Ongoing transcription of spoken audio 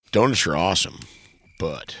Donuts are awesome,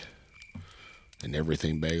 but in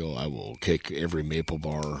everything bagel, I will kick every maple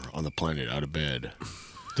bar on the planet out of bed.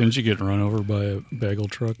 Didn't you get run over by a bagel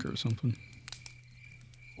truck or something?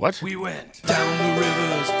 What? We went down the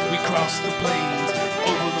rivers, we crossed the plains,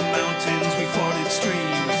 over the mountains, we forded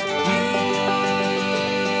streams.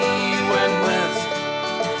 We went west.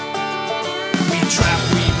 We trapped,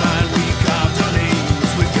 we mined, we carved our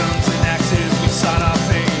names. With guns and axes, we sought our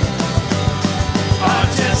fame. Our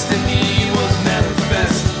destiny was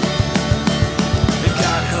manifest. And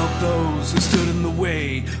God help those who stood in the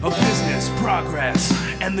way of business, progress,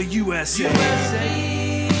 and the USA.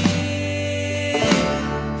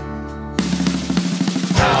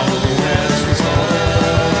 How the West was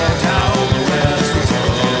loved, how the West was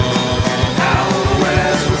loved, how the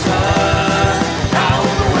West was loved, how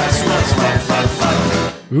the West was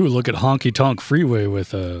loved. Ooh, look at Honky Tonk Freeway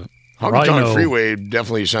with a Honky Rhino. Tonk Freeway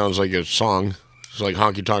definitely sounds like a song. It's like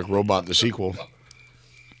Honky Tonk Robot, the sequel.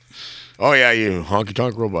 Oh, yeah, you. Honky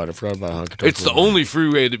Tonk Robot. I forgot about Honky Tonk It's the Robot. only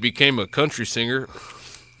freeway that became a country singer.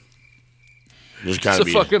 There's It's got to a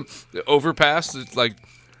be. fucking overpass. It's like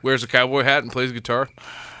wears a cowboy hat and plays guitar.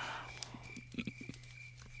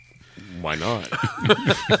 Why not?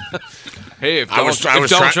 Hey, if I was Donald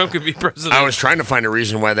try- Trump could be president, I was trying to find a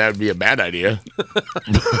reason why that would be a bad idea,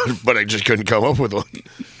 but I just couldn't come up with one.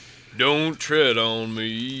 don't tread on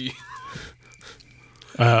me.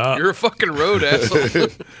 You're a fucking road asshole.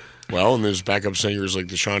 Well, and there's backup singers like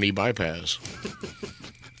the Shawnee Bypass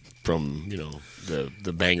from,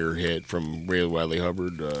 the banger hit from Ray Wiley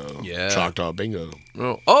Hubbard, Yeah. Choctaw Bingo.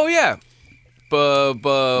 Oh yeah,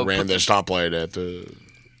 Ran the stoplight at the...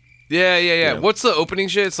 yeah. What's the opening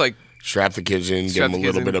shit? It's like Strap the kids in, Strap give them the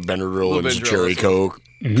a little kids bit in. of Benadryl Little and some Benadryl, cherry that's what- Coke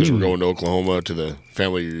because we're going to Oklahoma to the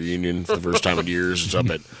family reunion for the first time in years. It's up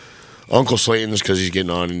at Uncle Slayton's because he's getting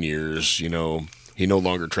on in years. He no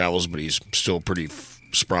longer travels, but he's still pretty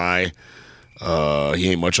spry. He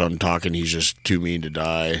ain't much on talking. He's just too mean to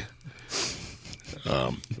die.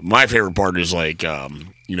 My favorite part is like,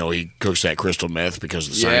 he cooks that crystal meth because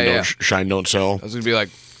the shine don't sell. I was gonna be like,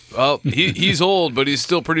 well, he's old, but he's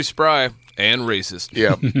still pretty spry and racist.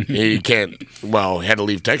 Yep. He can't, had to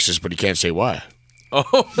leave Texas, but he can't say why.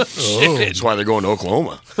 Oh shit! That's why they're going to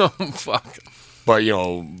Oklahoma. Oh fuck! But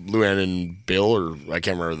Luann and Bill, or I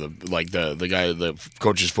can't remember the guy that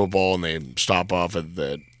coaches football, and they stop off at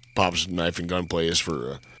that Pop's Knife and Gun place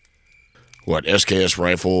for SKS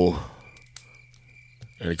rifle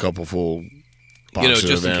and a couple full boxes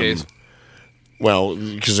just of in them. case. Well,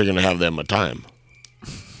 because they're going to have them a time.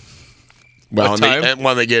 Well, A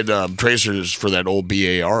time? they get tracers for that old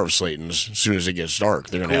BAR of Slayton's. As soon as it gets dark,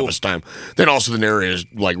 they're going to have us time. Then also the narrator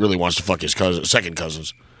really wants to fuck his second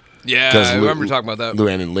cousins. Yeah, I remember talking about that.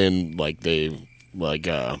 Luann and Lynn,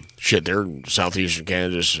 they're in southeastern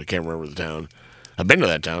Kansas. I can't remember the town. I've been to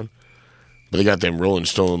that town. But they got them Rolling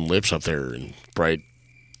Stone lips up there in bright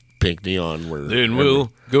pink neon. Then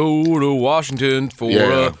we'll go to Washington for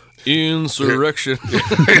Yeah. insurrection.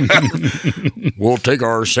 We'll take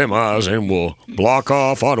our semis and we'll block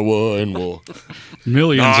off Ottawa and we'll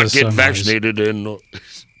Millions not of get semis. vaccinated.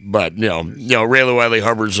 But, Ray Wiley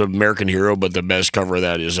Hubbard's American Hero, but the best cover of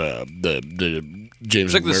that is the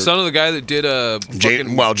James It's like the son of the guy that did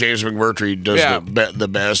James McMurtry does the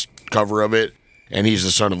best cover of it, and he's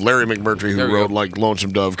the son of Larry McMurtry, There who we wrote go. like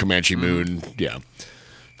Lonesome Dove, Comanche Moon. Yeah,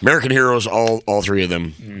 American Heroes, all three of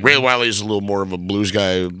them. Ray Wiley is a little more of a blues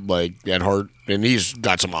guy, like at heart, and he's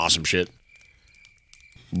got some awesome shit.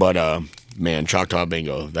 But man, Choctaw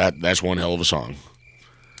Bingo, that's one hell of a song.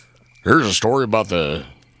 Here's a story about the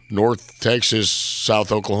North Texas,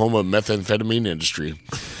 South Oklahoma methamphetamine industry.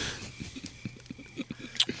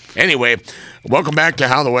 Anyway, welcome back to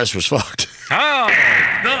How the West Was Fucked. How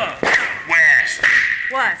the West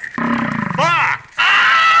What? fucked.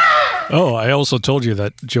 Oh, I also told you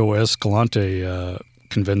that Joe Escalante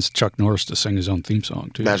convinced Chuck Norris to sing his own theme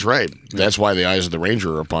song, too. That's right. That's why the eyes of the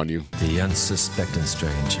Ranger are upon you. The unsuspecting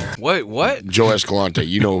stranger. Wait, what? Joe Escalante,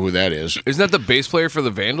 you know who that is. Isn't that the bass player for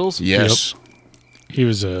the Vandals? Yes. He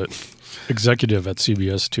was a executive at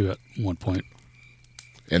CBS, too, at one point,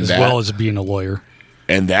 And as that, well as being a lawyer.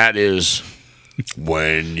 and that is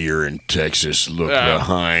when you're in Texas, look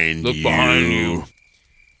behind Look you. behind you.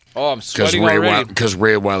 Oh, I'm Because sweating already.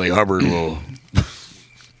 Ray Wiley Hubbard will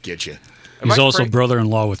get you. He's I also correct?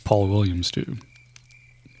 brother-in-law with Paul Williams, too.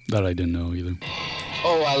 That I didn't know either.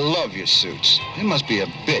 Oh, I love your suits. It must be a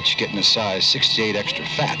bitch getting a size 68 extra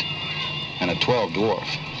fat and a 12 dwarf.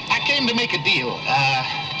 I came to make a deal.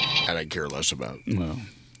 And I care less about. Well,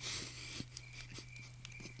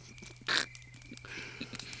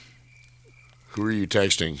 Who are you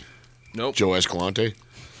texting? Nope. Joe Escalante?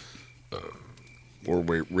 Or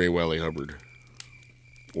Ray Wiley Hubbard.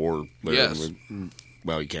 Or Larry. Yes.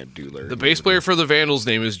 Well, you can't do Larry. The bass player for the Vandals'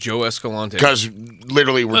 name is Joe Escalante. Because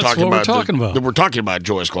literally we're That's talking what about... we're talking about. We're talking about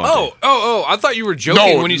Joe Escalante. Oh! I thought you were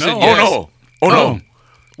joking when you said no. yes. Oh, no.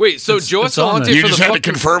 Wait, so Joe it's on Escalante there. You for just the had to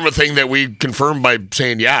fucking... confirm a thing that we confirmed by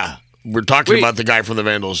saying, yeah. We're talking Wait. about the guy from the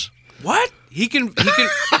Vandals. What? He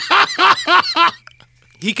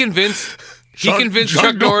convinced Chuck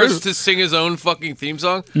Chuck Norris Norris to sing his own fucking theme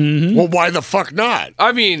song? Well, why the fuck not?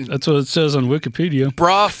 I mean, That's what it says on Wikipedia.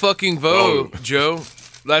 bra fucking vo, Joe.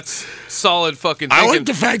 That's solid fucking I thinking. like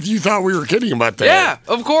the fact that you thought we were kidding about that. Yeah,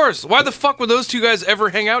 of course. Why the fuck would those two guys ever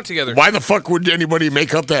hang out together? Why the fuck would anybody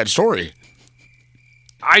make up that story?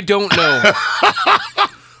 I don't know.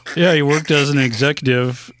 Yeah, he worked as an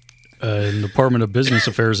executive in the Department of Business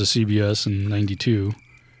Affairs of CBS in '92.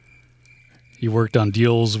 He worked on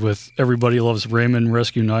deals with Everybody Loves Raymond,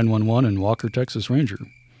 Rescue 911, and Walker, Texas Ranger.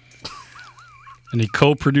 And he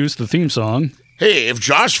co-produced the theme song. Hey, if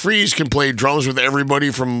Josh Freese can play drums with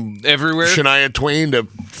everybody from Everywhere? Shania Twain to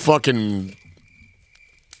fucking,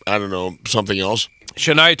 I don't know, something else.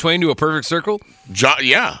 Shania Twain to A Perfect Circle?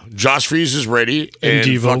 Josh Freese is ready, and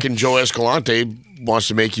Devo. fucking Joe Escalante wants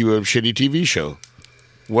to make you a shitty TV show.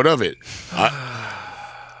 What of it?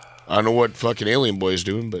 I don't know what fucking Alien Boy's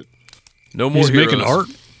doing, but No more He's heroes. making art.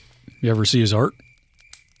 You ever see his art?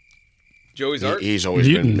 Joey's art? he's always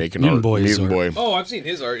been Mutant- making Mutant art. Boy's Mutant art. Boy. Oh, I've seen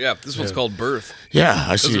his art. Yeah, this one's called Birth. Yeah,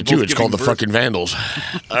 I see are it too. both It's called the giving birth. fucking Vandals.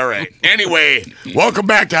 All right. Anyway, welcome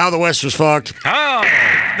back to How the West Was Fucked.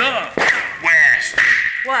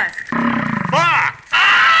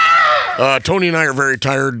 Tony and I are very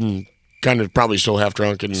tired and kind of probably still half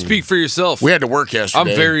drunk. And Speak for yourself. we had to work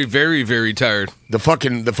yesterday. I'm very, very, very tired. The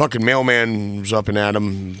fucking mailman was up and at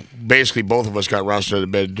him. Basically, both of us got roused out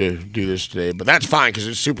of bed to do this today, but that's fine because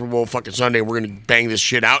it's Super Bowl fucking Sunday. We're gonna bang this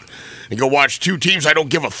shit out and go watch two teams I don't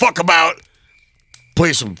give a fuck about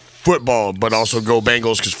play some football, but also go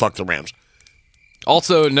Bengals because fuck the Rams.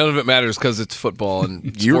 Also, none of it matters because it's football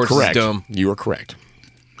and You were sports correct. is dumb. You are correct.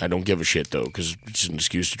 I don't give a shit though because it's an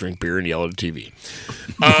excuse to drink beer and yell at the TV.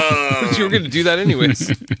 You were going to do that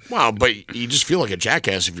anyways. Wow, but you just feel like a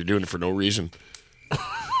jackass if you're doing it for no reason. All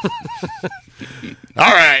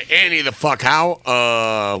right, Andy the fuck how?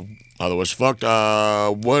 Otherwise fucked.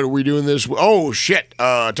 What are we doing this? Oh shit,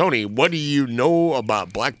 Tony, what do you know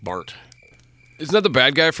about Black Bart? Isn't that the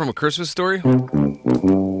bad guy from A Christmas Story?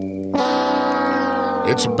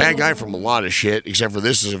 It's a bad guy from a lot of shit, except for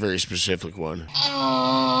this is a very specific one.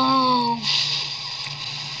 Oh,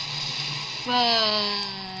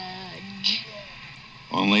 fudge.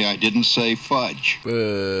 Only I didn't say fudge.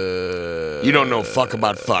 You don't know fuck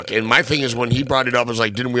about fuck. And my thing is when he brought it up, I was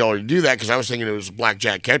like, didn't we already do that? Because I was thinking it was Black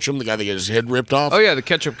Jack Ketchum, the guy that got his head ripped off. Oh, yeah, the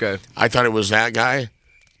ketchup guy. I thought it was that guy.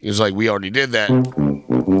 He was like, we already did that.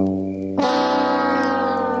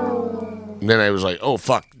 And then I was like, oh,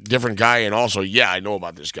 fuck, different guy. And also, yeah, I know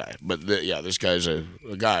about this guy. But, this guy's a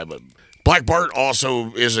guy. But Black Bart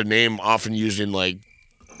also is a name often used in, like,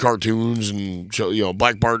 cartoons. And,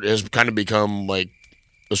 Black Bart has kind of become, like,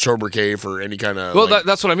 a sobriquet for any kind of, Well,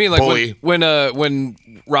 that's what I mean. Like, bully. when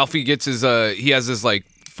Ralphie gets his, he has his, like,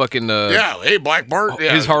 fucking, yeah, hey, Black Bart.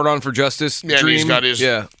 Yeah. his hard on for justice Yeah, and dream. he's got his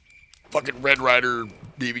yeah. fucking Red Rider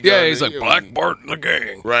BB gun. Yeah, he's like, you know, Black Bart and the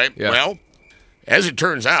gang. Right. Yeah. Well, as it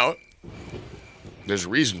turns out, there's a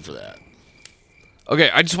reason for that. Okay,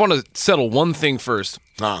 I just want to settle one thing first.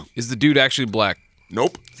 Huh. Is the dude actually black?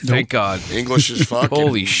 Nope. Thank God. English as fuck.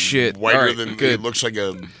 Holy and shit. Whiter All right, than good. it looks like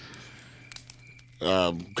a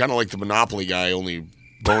kind of like the Monopoly guy, only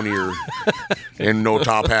bonier and no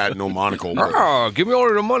top hat, no monocle. But- Oh, give me all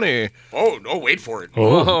of the money. oh, wait for it.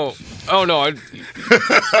 Oh no.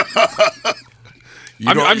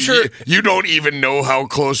 I'm sure- you don't even know how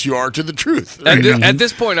close you are to the truth. At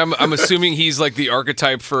this point, I'm assuming he's like the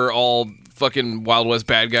archetype for all fucking Wild West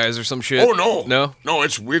bad guys or some shit. Oh no, no,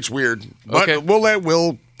 it's weird. But Okay. we'll let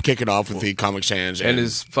Will kick it off with the Comic Sans and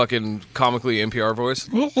his fucking comically NPR voice.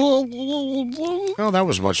 Oh, that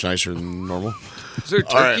was much nicer than normal. Is there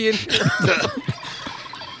turkey in here?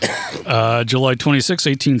 July 26,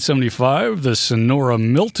 1875, the Sonora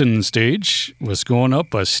Milton stage was going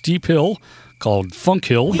up a steep hill called Funk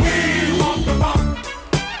Hill.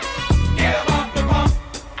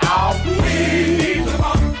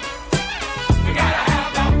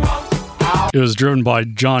 It was driven by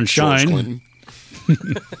John George Shine.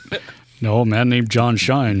 Clinton, No, a man named John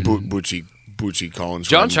Shine. Bootsy Collins.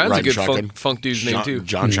 John riding- Shine's a riding good shotgun. funk dude's name too.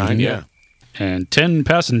 John Shine, yeah. And 10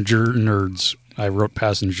 passenger nerds. I wrote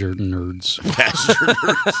passenger nerds.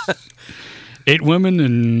 8 women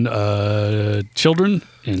and children,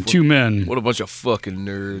 and 2 men. What a bunch of fucking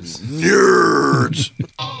nerds. Nerds.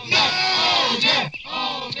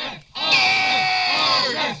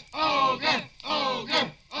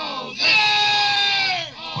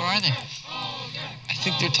 Where are they? I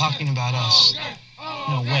think they're talking about us.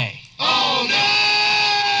 No way.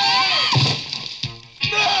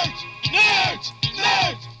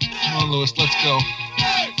 Come on, Lewis, let's go.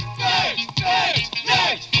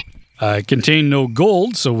 It contained no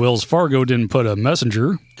gold, so Wells Fargo didn't put a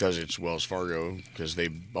messenger. Because it's Wells Fargo, because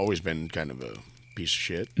they've always been kind of a piece of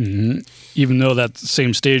shit. Even though that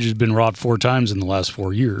same stage has been robbed 4 times in the last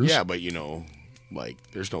 4 years. Yeah, but like,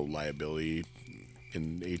 there's no liability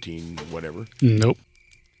in 18 whatever. Nope.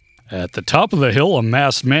 At the top of the hill, a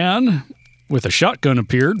masked man with a shotgun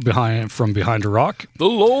appeared from behind a rock. The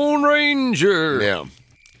Lone Ranger. Yeah.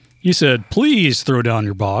 He said, "Please throw down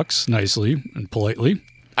your box," nicely and politely.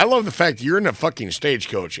 I love the fact you're in a fucking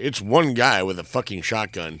stagecoach. It's one guy with a fucking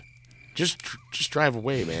shotgun. Just drive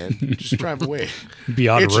away, man. Just drive away. Be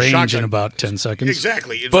out It's of a range in shotgun. about 10 seconds.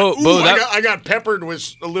 Exactly. It's Bo, like, ooh, Bo, that- I got peppered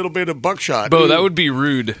with a little bit of buckshot. Bo, Ooh. that would be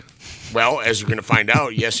rude. Well, as we're going to find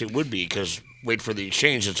out, yes, it would be, because wait for the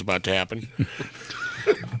exchange that's about to happen.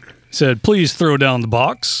 Said, "Please throw down the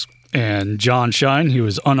box." And John Shine, he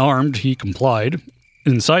was unarmed. He complied.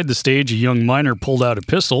 Inside the stage, a young miner pulled out a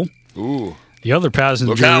pistol. Ooh. The other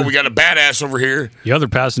passenger, Look out, we got a badass over here. the other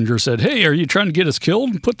passenger said, "Hey, are you trying to get us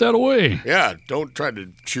killed? Put that away." Yeah, don't try to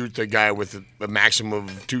shoot the guy with a maximum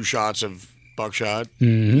of 2 shots of buckshot.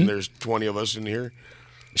 Mm-hmm. There's 20 of us in here.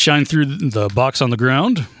 Shine threw the box on the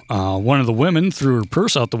ground. One of the women threw her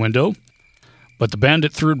purse out the window, but the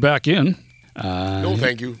bandit threw it back in. No,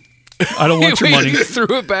 thank you. I don't want your Wait, money. he threw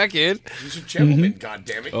it back in. He's a gentleman,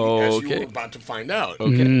 goddammit. Oh, as okay. you were about to find out.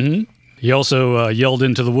 Okay. He also yelled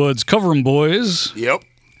into the woods, "Cover 'em, boys." Yep.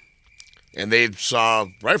 And they saw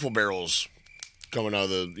rifle barrels coming out of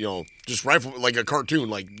the, just rifle, like a cartoon,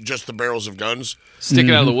 like just the barrels of guns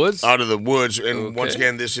Sticking out of the woods. out of the woods. And Okay. once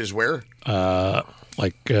again, this is where?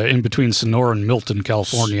 In between Sonora and Milton,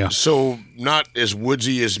 California. So not as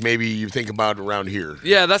woodsy as maybe you think about around here.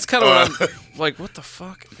 Yeah, that's kind of what I'm like. What the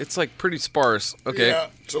fuck? It's like pretty sparse. Okay. Yeah,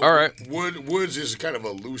 so All right. Woods is kind of a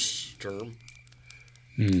loose term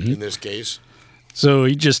in this case. So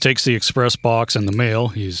he just takes the express box and the mail.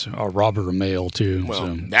 He's a robber of mail, too. Well,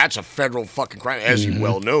 so. that's a federal fucking crime, as you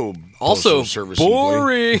well know. Also, Postal Service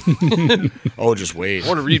employee. boring. Oh, just wait. I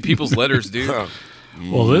want to read people's letters, dude.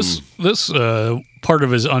 Well, this part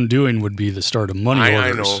of his undoing would be the start of money I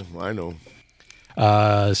orders.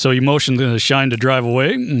 know. So he motioned Shine to drive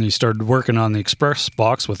away, and he started working on the express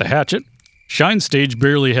box with a hatchet. Shine's stage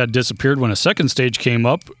barely had disappeared when a second stage came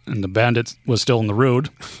up, and the bandit was still on the road.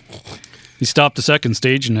 He stopped the second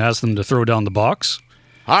stage and asked them to throw down the box.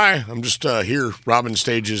 Hi, I'm just here robbing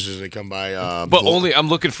stages as they come by. But only I'm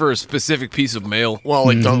looking for a specific piece of mail. Well,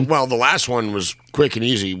 like the last one was quick and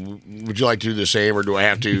easy. Would you like to do the same, or do I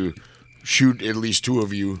have to shoot at least 2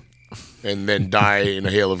 of you and then die in a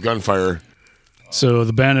hail of gunfire? So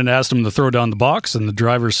the bandit asked him to throw down the box, and the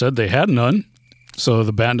driver said they had none. So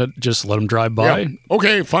the bandit just let him drive by. Yeah.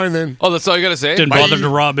 Okay, fine then. Oh, that's all you gotta say. Didn't Bye. bother to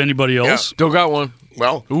rob anybody else. Don't got one.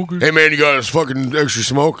 Well, hey man, you got us fucking extra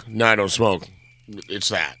smoke? No, I don't smoke. It's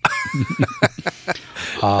that.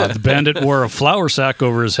 The bandit wore a flour sack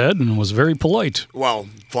over his head and was very polite. Well,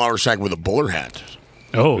 flour sack with a bowler hat,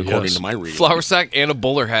 Oh, according yes. to my reading. Flour sack and a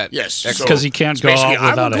bowler hat. Yes, That's 'cause he can't it's go basically,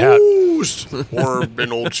 out without I'm a hat. ghost, or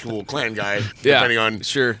an old school Klan guy, Yeah, depending on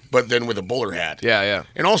sure. But then with a bowler hat. Yeah, yeah.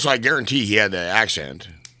 And also, I guarantee he had the accent.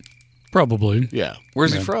 Probably. Yeah,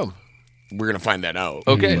 Where's he from? we're gonna find that out.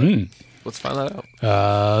 Okay. Let's find that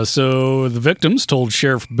out. So the victims told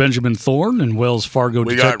Sheriff Benjamin Thorne and Wells Fargo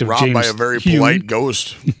We got Detective robbed James by a very Hume. polite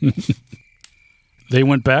ghost. They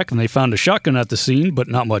went back and they found a shotgun at the scene, but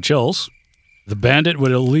not much else. The bandit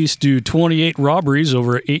would at least do 28 robberies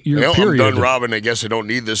over an 8-year Well, I'm period. done robbing. I guess I don't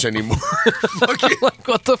need this anymore. Fuck it. Like,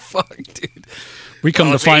 what the fuck, dude? We come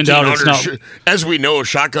to It's find out it's 1800s. not. As we know,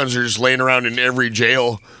 shotguns are just laying around in every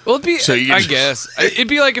jail. Well, it'd be. So you I just- guess it'd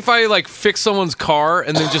be like if I fixed someone's car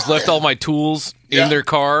and then just left all my tools Yeah. in their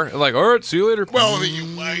car. And like, all right, see you later. Well,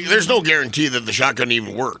 there's no guarantee that the shotgun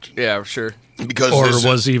even worked Yeah, sure. because Or this,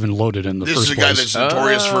 was even loaded in the this first is a guy place. that's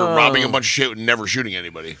notorious for robbing a bunch of shit and never shooting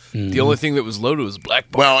anybody. The only thing that was loaded was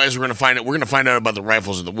black ball. Well, as we're gonna find out about the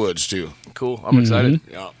rifles in the woods too. Cool. I'm excited.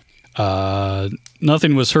 Yeah.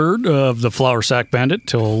 Nothing was heard of the flour sack bandit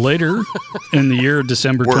till later in the year of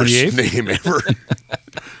December Worst 28th. name ever.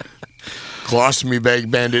 Colostomy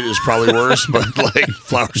bag bandit is probably worse, but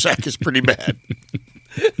flour sack is pretty bad.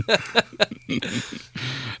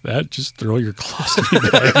 That just throw your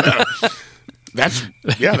colostomy bag.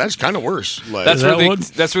 That's kind of worse. Like, That's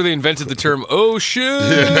where they invented the term "oh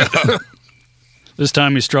shit." This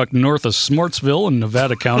time he struck north of Smartsville in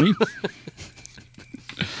Nevada County.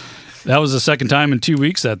 That was the second time in 2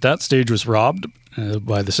 weeks that stage was robbed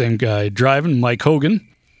by the same guy driving, Mike Hogan.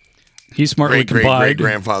 He smartly complied. Great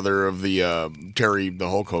grandfather of the Terry the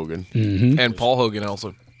Hulk Hogan. Mm-hmm. And Paul Hogan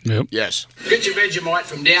also. Yep. Yes. Get your Vegemite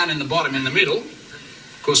from down in the bottom in the middle.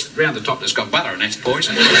 Of course, round the top there's got butter and that's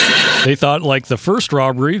poison. They thought, like the first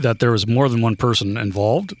robbery, that there was more than one person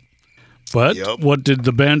involved. But what did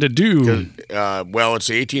the bandit do? Well, it's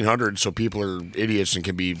the 1800s, so people are idiots and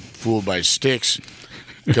can be fooled by sticks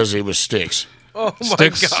because it was sticks. Oh, my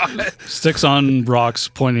God. Sticks on rocks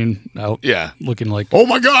pointing out. Yeah. Looking like, oh,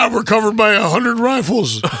 my God, we're covered by 100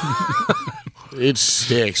 rifles. It's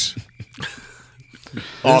sticks.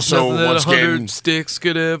 Also, once again, 100 sticks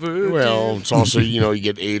could ever. Well, it's also, you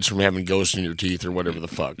get AIDS from having ghosts in your teeth or whatever the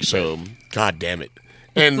fuck. So, God damn it.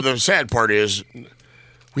 And the sad part is,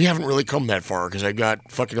 we haven't really come that far because I got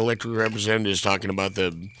fucking elected representatives talking about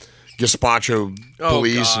the gazpacho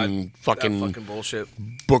police and fucking bullshit,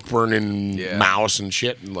 book burning mouse and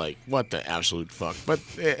shit, and like, what the absolute fuck. But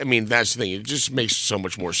I mean, that's the thing. It just makes so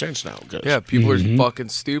much more sense now. Yeah, people are fucking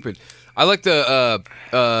stupid. I like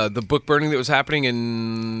the book burning that was happening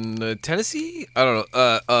in Tennessee. I don't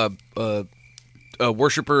know. A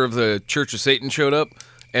worshiper of the Church of Satan showed up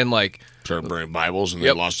and like started burning Bibles and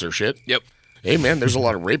they lost their shit. Yep. Hey man, there's a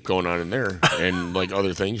lot of rape going on in there and like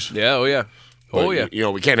other things. Yeah. Oh yeah. But, oh yeah.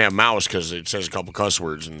 We can't have mouse because it says a couple cuss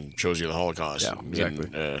words and shows you the Holocaust. Yeah, exactly.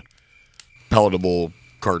 In palatable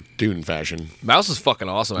cartoon fashion. Mouse is fucking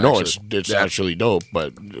awesome. No, actually. it's actually dope,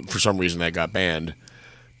 but for some reason that got banned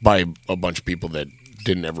by a bunch of people that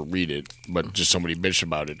didn't ever read it, but just somebody bitched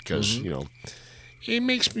about it because it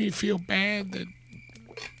makes me feel bad that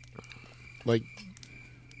like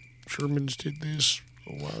Shermans did this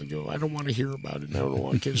a while ago. I don't want to hear about it. I don't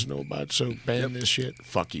want kids to know about it. So ban this shit.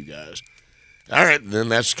 Fuck you guys. All right, then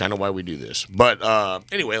that's kind of why we do this. But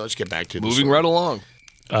anyway, let's get back to moving right along.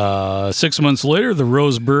 6 months later, the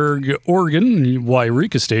Roseburg, Oregon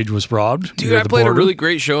Wairika stage was robbed. Dude, I played a really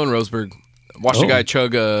great show in Roseburg. Watched a guy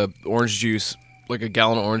chug orange juice, like a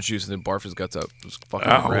gallon of orange juice, and then barf his guts up. It was fucking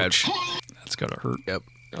rad. That's gotta hurt. Yep.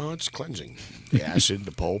 Oh, it's cleansing. The acid,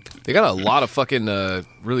 the pulp. They got a lot of fucking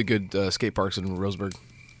really good skate parks in Roseburg.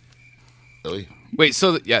 Really? Wait,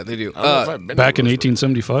 so yeah, they do. Back in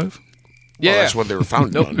 1875. Yeah, that's what they were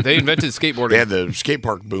founded on. They invented skateboarding. They had the skate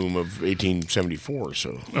park boom of 1874.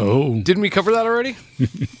 So. Oh. Didn't we cover that already?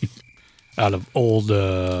 Out of old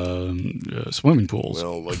swimming pools.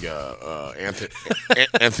 Well, like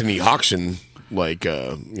Anthony Hawkson, like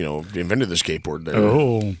invented the skateboard there.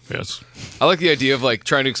 Oh, yes. I like the idea of like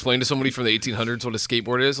trying to explain to somebody from the 1800s what a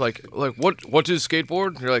skateboard is. Like what is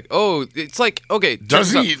skateboard? And you're like, oh, it's like okay.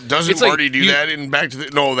 Doesn't it's Marty like do that in Back to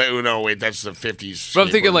the? No, wait, that's the 50s. But I'm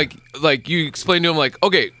thinking like you explain to him like,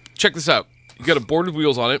 okay, check this out. You got a board with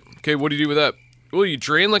wheels on it. Okay, what do you do with that? Well, you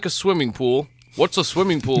drain like a swimming pool. What's a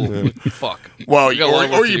swimming pool? Fuck. Well, or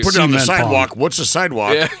you put it on the sidewalk. Pond. What's a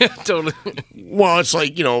sidewalk? Yeah, totally. Well, it's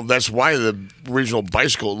like, that's why the original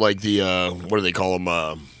bicycle, like the, what do they call them?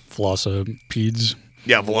 Velocipedes.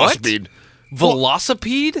 Yeah, Velocipede.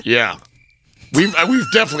 Velocipede? Yeah. We've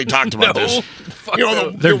definitely talked about this.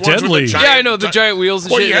 They're deadly. Giant, I know, the giant wheels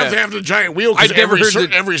and shit. Well, you have to have the giant wheel because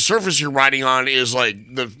every surface you're riding on is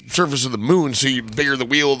like the surface of the moon, so the bigger the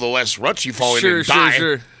wheel, the less ruts you fall in and die.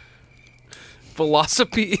 Sure.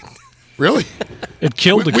 Velocipede. Really? It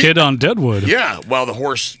killed the kid on Deadwood. Yeah, well, the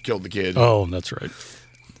horse killed the kid. Oh, that's right.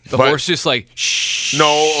 The horse just like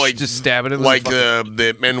just stabbing him. Like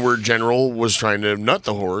the Menward general was trying to nut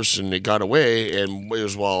the horse, and it got away, and it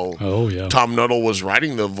was while Tom Nuttall was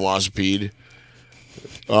riding the Velocipede,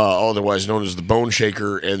 otherwise known as the Bone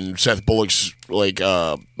Shaker, and Seth Bullock's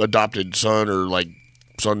adopted son or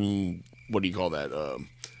son. What do you call that?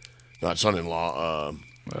 Not son-in-law.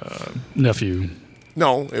 Nephew.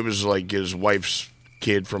 No, it was like his wife's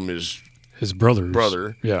kid from his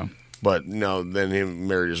brother. Yeah. But no, then he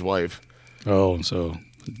married his wife. Oh, so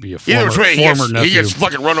it'd be a former, either way, nephew. He gets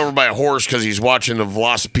fucking run over by a horse because he's watching a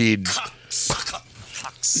Velocipede.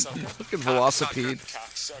 Fucking Velocipede.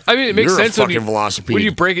 I mean, it makes sense when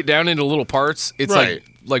you break it down into little parts. It's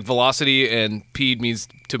like velocity and pede means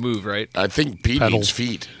to move, right? I think pede means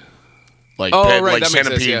feet. Like sense,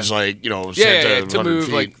 centipedes, to move,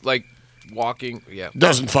 feet. like walking. Yeah,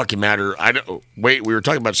 doesn't fucking matter. Wait, we were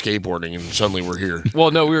talking about skateboarding, and suddenly we're here. Well,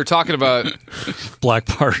 no, we were talking about Black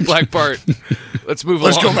Bart. Let's move.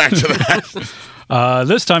 Let's go back to that.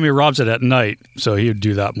 This time he robs it at night, so he would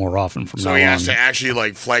do that more often from So now he on. has to actually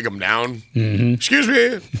like flag him down. Mm-hmm. Excuse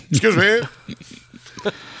me.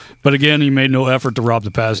 But again, he made no effort to rob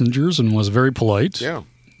the passengers and was very polite. Yeah.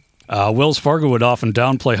 Wells Fargo would often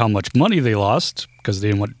downplay how much money they lost because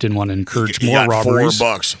they didn't want to encourage He more got robberies.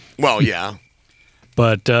 $4. Well, yeah.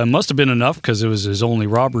 But must have been enough because it was his only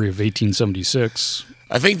robbery of 1876.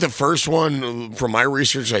 I think the first one, from my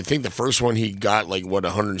research, I think the first one he got like what,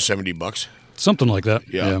 $170. Something like that.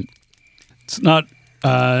 Yeah. It's not,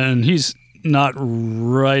 and he's not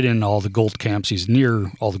right in all the gold camps. He's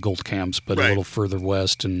near all the gold camps, but a Right. little further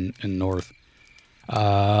west and north.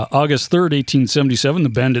 August 3rd, 1877, the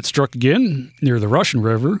bandit struck again near the Russian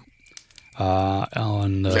River.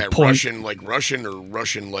 On Is that point Russian like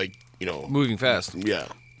Moving fast. yeah.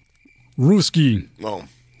 Ruski, Oh,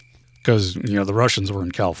 because the Russians were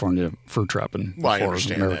in California fur trapping Well, I before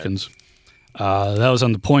understand Americans. That was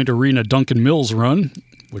on the Point Arena Duncan Mills run,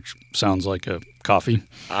 which sounds like a coffee.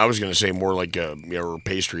 I was gonna say more like or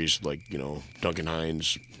pastries like Duncan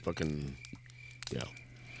Hines, fucking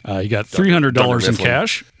He got $300 in Mifflin.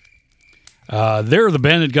 cash. There, the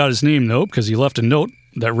bandit got his name, though, because he left a note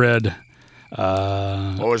that read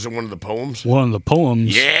Oh, is it one of the poems? one of the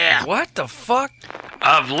poems. Yeah. What the fuck?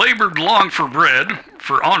 I've labored long for bread,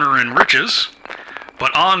 for honor and riches,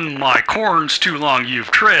 but on my corns too long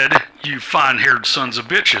you've tread, you fine-haired sons of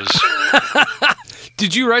bitches.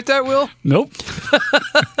 Did you write that, Will? Nope.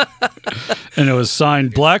 And it was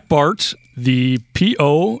signed Black Bart, the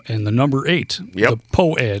P.O. and the number 8. Yep. The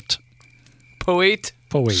poet. Poet?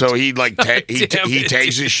 Poet. So he like he Damn it.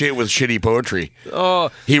 tags his shit with shitty poetry.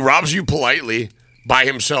 Oh, He robs you politely by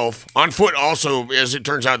himself on foot. Also, as it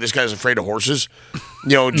turns out, this guy's afraid of horses.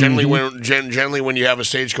 Generally when you have a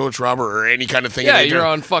stagecoach robber or any kind of thing. yeah, like you're that-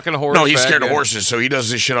 on fucking horse. No, he's scared of horses, so he does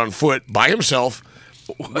this shit on foot by himself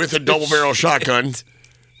with a double barrel shotgun,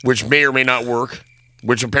 which may or may not work.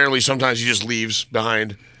 Which apparently sometimes he just leaves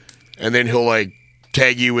behind, and then he'll like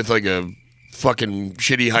tag you with like a fucking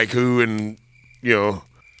shitty haiku and.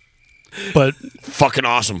 But Fucking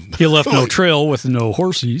awesome. he left no trail with no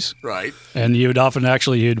horses. Right. And he would often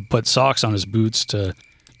he'd put socks on his boots to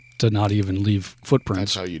not even leave That's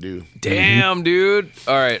footprints. how you do. Damn, dude.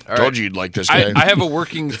 All right. Told you you'd like this guy. I have a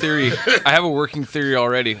working theory. I have a working theory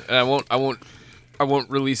already, and I won't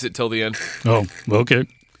release it till the end. Oh, okay.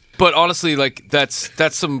 But honestly, like that's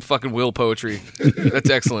some fucking Will poetry. That's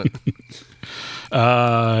excellent.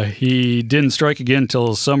 He didn't strike again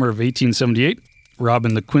until summer of 1878,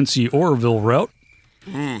 robbing the Quincy Orville route.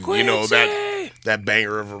 That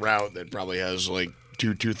banger of a route that probably has like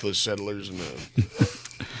 2 toothless settlers and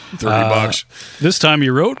 $30. This time he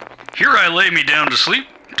wrote, "Here I lay me down to sleep,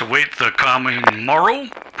 to wait the coming morrow,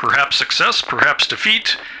 perhaps success, perhaps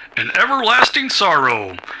defeat, and everlasting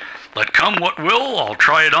sorrow. Let come what will, I'll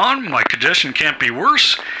try it on, my condition can't be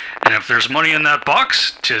worse, and if there's money in that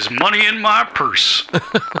box, 'tis money in my purse."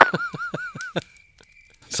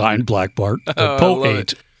 Signed Black Bart, the I love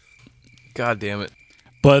poet. it. God damn it.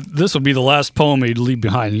 But this will be the last poem he'd leave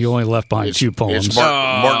behind. He only left behind 2 poems. It's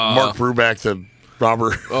Mark Brubeck, the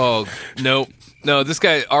robber. Oh no, this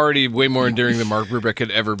guy already way more enduring than Mark Brubeck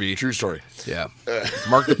could ever be. True story. Yeah,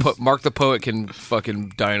 Mark the poet can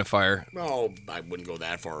fucking die in a fire. No, I wouldn't go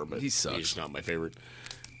that far, but He sucks. he's not my favorite.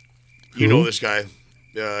 You know this guy.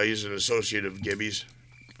 He's an associate of Gibby's.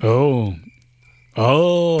 Oh,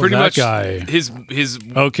 Pretty that much guy. his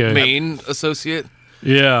Okay. main associate.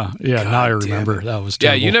 Yeah. Now I damn remember. it. That was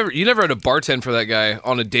Yeah, terrible. you never had to bartend for that guy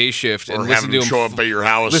on a day shift and Or have listen him to him show up at your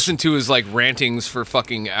house. listen to his like rantings for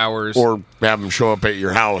fucking hours. Or have him show up at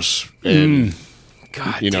your house and,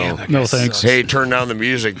 God you know, damn, that no guy thanks. sucks. hey, turn down the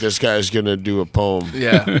music. This guy's going to do a poem.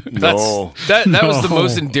 Yeah, No. that was the No.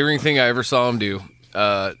 most endearing thing I ever saw him do.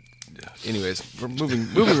 Anyways, we're moving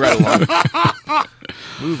right along.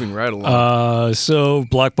 Moving right along. So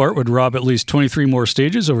Black Bart would rob at least 23 more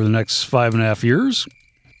stages over the next 5.5 years.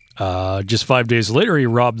 Just 5 days later, he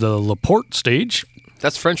robbed the Laporte stage.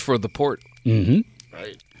 That's French for the port.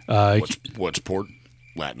 Right. What's port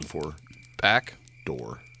Latin for? Back.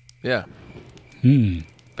 Door. Yeah.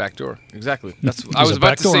 Back door. Exactly. That's I He's was a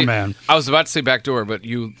about to backdoor say. man. I was about to say back door, but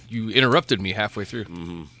you interrupted me halfway through.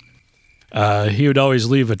 He would always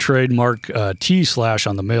leave a trademark T-slash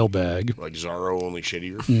on the mailbag. Like Zorro, only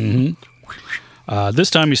shittier. This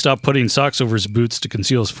time he stopped putting socks over his boots to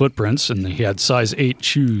conceal his footprints, and he had size 8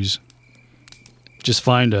 shoes. Just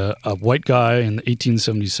find a white guy in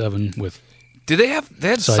 1877 with... Did they had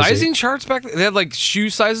Size sizing charts back then? They had like shoe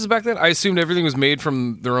sizes back then? I assumed everything was made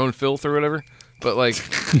from their own filth or whatever. But like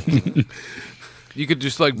You could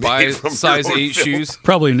just like buy Made from size your own 8 film. shoes.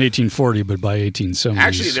 Probably in 1840, but by 1870s.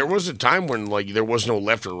 Actually, there was a time when like there was no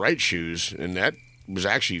left or right shoes, and that was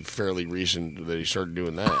actually fairly recent that he started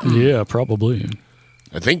doing that. Yeah, probably.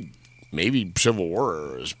 I think maybe Civil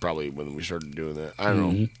War is probably when we started doing that. I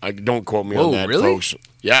don't know. I don't quote me on Whoa, that, really? folks.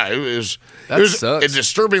 Yeah, it was. That it was sucks. a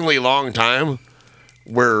disturbingly long time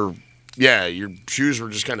where, yeah, your shoes were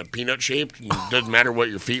just kind of peanut shaped. And it doesn't matter what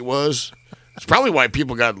your feet was. It's probably why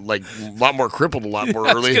people got like a lot more crippled a lot more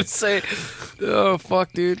I was early. gonna say, oh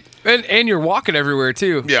fuck, dude, and you're walking everywhere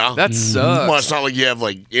too. Yeah, that sucks. Well, it's not like you have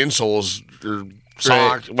like insoles or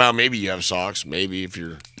socks. Well, maybe you have socks. Maybe if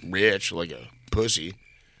you're rich, like a pussy.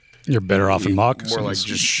 You're better off in moccasins. More like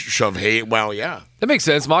just shove hay. Well, yeah. That makes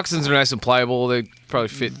sense. Moccasins are nice and pliable. They probably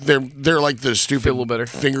fit. They're like the stupid Feel a little better.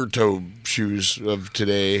 finger toe shoes of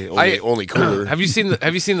today. Only cooler. Have you seen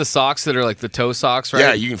the socks that are like the toe socks? Right.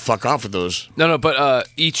 Yeah, you can fuck off with those. No, but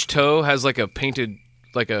each toe has like a painted,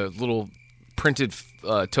 like a little printed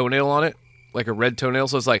toenail on it, like a red toenail.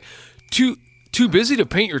 So it's like too busy to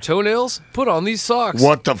paint your toenails? Put on these socks.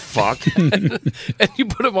 What the fuck? And you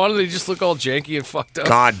put them on and they just look all janky and fucked up.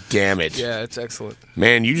 God damn it. Yeah, it's excellent.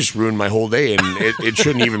 Man, you just ruined my whole day, and it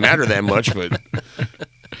shouldn't even matter that much, but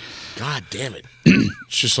God damn it.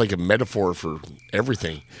 It's just like a metaphor for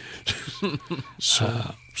everything.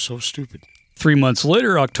 So stupid. 3 months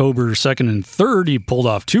later, October 2nd and 3rd, he pulled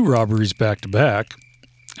off 2 robberies back to back.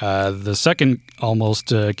 The second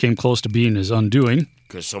almost came close to being his undoing.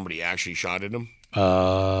 Because somebody actually shot at him?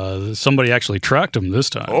 Somebody actually tracked him this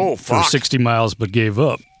time. Oh, fuck. For 60 miles, but gave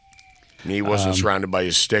up. And he wasn't surrounded by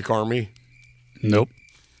his stick army? Nope.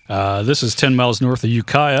 This is 10 miles north of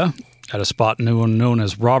Ukiah at a spot known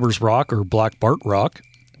as Robbers Rock or Black Bart Rock.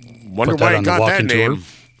 Wonder Put that why he on the got that walking tour. name.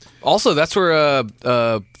 Also, that's where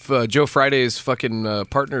Joe Friday's fucking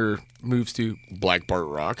partner moves to. Black Bart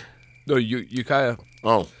Rock? No, Ukiah.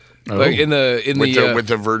 Oh. Like in the With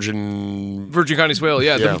the Virgin County Swale,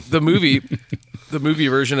 yeah. Yeah. The movie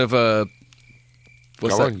version of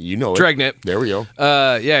what's Come that? on, you know it. Dragnet. There we go.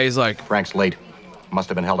 Yeah, he's like, Frank's late. Must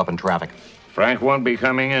have been held up in traffic. Frank won't be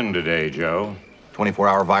coming in today, Joe.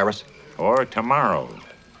 24-hour virus. Or tomorrow.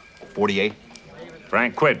 48.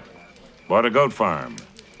 Frank quit. Bought a goat farm.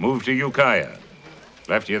 Moved to Ukiah.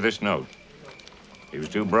 Left you this note. He was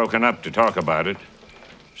too broken up to talk about it.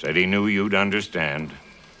 Said he knew you'd understand.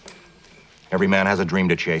 Every man has a dream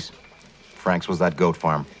to chase. Frank's was that goat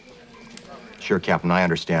farm. Sure, Captain, I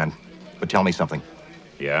understand. But tell me something.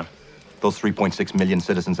 Yeah? Those 3.6 million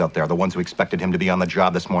citizens out there, the ones who expected him to be on the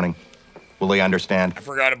job this morning, will they understand? I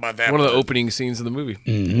forgot about that. one of the part. opening scenes of the movie.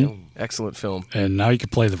 Mm-hmm. Excellent film. And now you can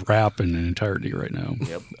play the rap in entirety right now.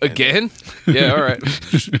 Yep. Again? Yeah, all right.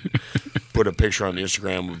 Put a picture on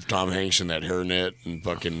Instagram of Tom Hanks in that hairnet and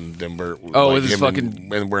fucking them. With his fucking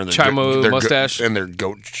and wearing Chimo their mustache. and their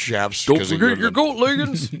goat chaps. Don't 'cause they forget go to your the- goat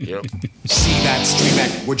leggings. Yep. See that,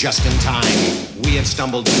 Streamek? We're just in time. We have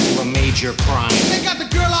stumbled into a major crime. They got the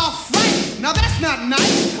girl all frightened. Now that's not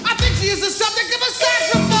nice. I think she is the subject of a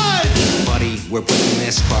sacrifice. Buddy, we're putting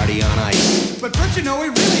this party on ice. But first, you know, we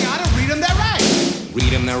really ought to read them their rights.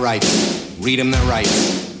 Read them their rights. Read them their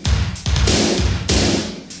rights.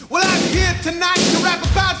 Well, I'm here tonight to rap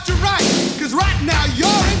about your rights. Cause right now you're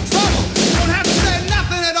in trouble. Don't have to say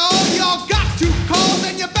nothing at all. Y'all got 2 calls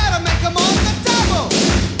and you better make them on the double.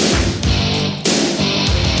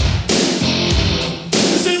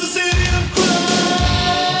 This is the city of crime.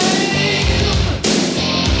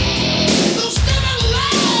 Those still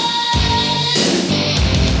alive.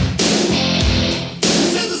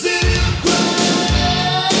 This is the city of crime.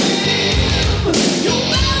 You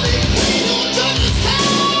better be clean on judge's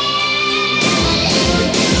time.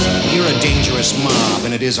 You're a dangerous mob,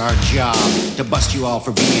 and it is our job to bust you all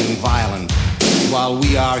for being violent. While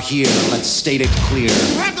we are here, let's state it clear.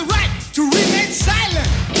 You have the right to remain silent.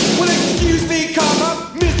 Well, excuse me,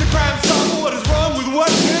 comma, Mr. Crime Stopper, what is wrong with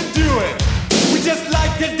what we're doing? We just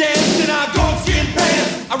like to dance in our goatskin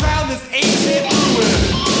pants around this ancient ruin.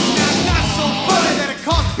 Now, it's not so funny that it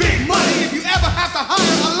costs big money if you ever have to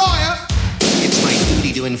hire a lawyer. It's my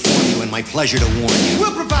duty to inform you and my pleasure to warn you.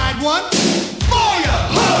 We'll provide one for you.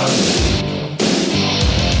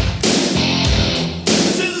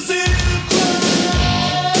 This is the city of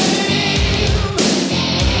crime.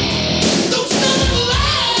 Don't stand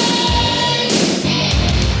alive.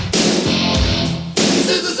 This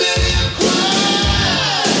is the city of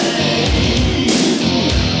crime.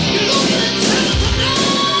 You're looking at Santa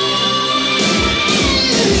tonight.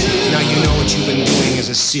 Now you know what you've been doing is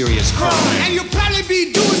a serious crime. And you'll probably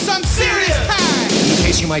be doing some serious time. In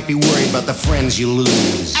case you might be worried about the friends you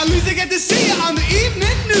lose. At least I get to see you on the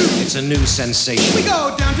evening news. It's a new sensation. We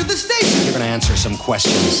go down to the station You're gonna answer some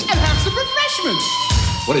questions. and have some refreshments.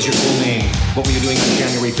 What is your full name? What were you doing on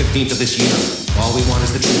January 15th of this year? All we want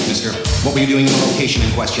is the truth, mister. What were you doing in the location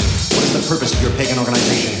in question? What is the purpose of your pagan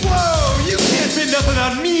organization? Whoa, you can't say nothing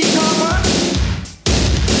on me, Carver.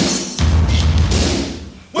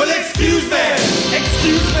 Well, excuse me.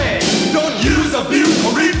 Don't use, abuse,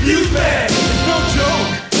 or refuse me. It's no joke.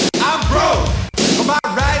 I'm broke. For my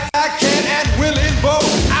rights, I can and will invoke.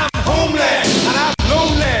 I'm homeless and I'm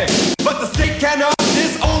lonely, but the state cannot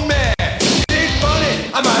disown me. It ain't funny.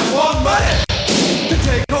 I might want money to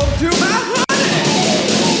take home to my honey.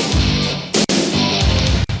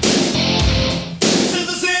 This is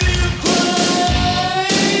the city of crime.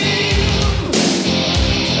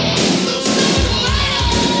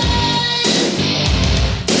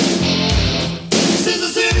 This is the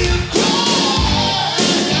city of crime.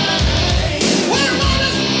 Where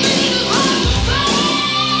honest men is hard to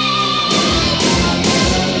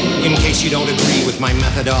find. In case you don't agree with my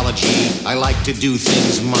methodology, I like to do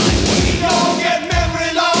things my way. Don't get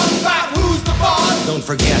memory lost about who's the boss. Don't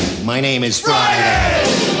forget, my name is Friday.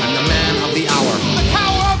 I'm the man of the hour. The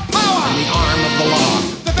tower of power. I'm the arm of the law.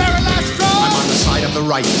 The very last straw. I'm on the side of the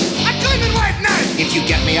right. A gleaming white knight. If you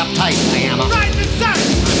get me uptight, I am a... Right inside.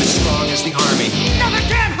 I'm as strong as the army. Nothing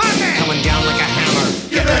can harm me. Coming down like a hammer.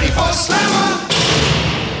 Get ready for slammer.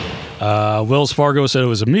 Wells Fargo said it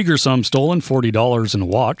was a meager sum stolen, $40 in a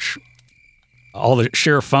watch. All the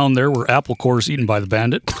sheriff found there were apple cores eaten by the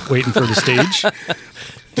bandit, waiting for the stage.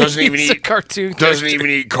 Doesn't even He's a eat cartoon Doesn't character. even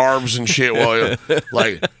eat carbs and shit. While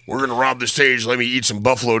like we're gonna rob the stage. Let me eat some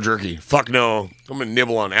buffalo jerky. Fuck no. I'm gonna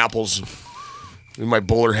nibble on apples in my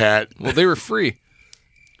bowler hat. Well, they were free.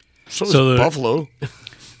 So So is the- buffalo.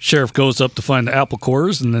 Sheriff goes up to find the apple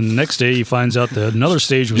cores, and then the next day he finds out that another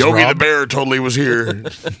stage was Yogi the robbed. Bear totally was here.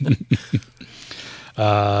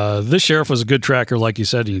 This sheriff was a good tracker, like you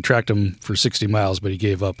said, and he tracked him for 60 miles, but he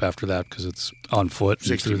gave up after that because it's on foot and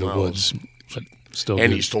 60 through the miles. woods. But still And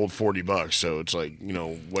good. he stole $40. So it's like,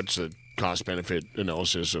 what's the cost benefit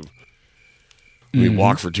analysis of we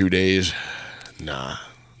walk for 2 days? Nah,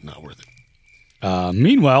 not worth it.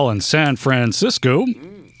 Meanwhile, in San Francisco,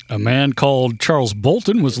 a man called Charles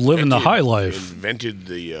Bolton was living the high life. Invented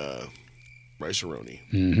the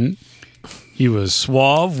rice-a-roni. He was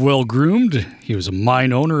suave, well-groomed. He was a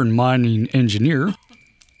mine owner and mining engineer.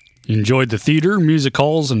 He enjoyed the theater, music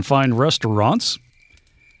halls, and fine restaurants.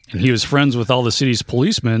 And he was friends with all the city's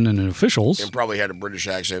policemen and officials. And probably had a British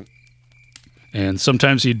accent. And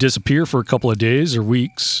sometimes he'd disappear for a couple of days or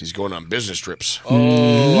weeks. He's going on business trips.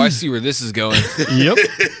 Oh, I see where this is going. Yep.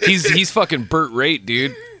 He's fucking Burt Rate,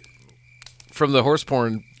 dude. From the horse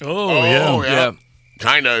porn. Oh, yeah. Yeah.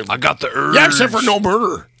 Kind of. I got the urge. Yeah, except for no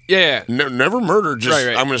murder. Yeah. Never murder. Just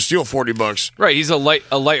Right. I'm going to steal $40. Right. He's a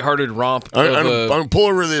lighthearted romp. I'm gonna pull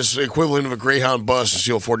over this equivalent of a Greyhound bus and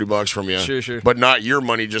steal $40 from you. Sure. But not your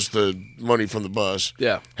money, just the money from the bus.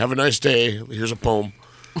 Yeah. Have a nice day. Here's a poem.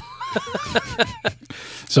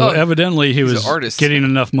 So evidently he he's was an artist. getting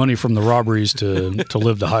enough money from the robberies to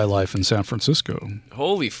live the high life in San Francisco.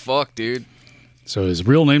 Holy fuck, dude. So his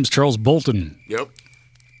real name's Charles Bolton. Yep.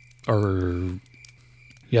 Or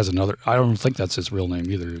he has another. I don't think that's his real name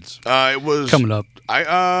either. It's It was coming up.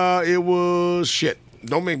 It was shit.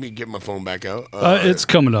 Don't make me get my phone back out. It's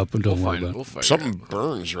coming up, and don't worry about it. We'll find Something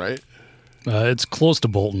burns, right? It's close to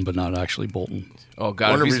Bolton, but not actually Bolton. Oh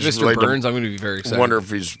god, Wonder if if he's he's Mr. related to- Burns, I'm going to be very excited. Wonder if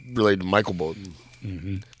he's related to Michael Bolton.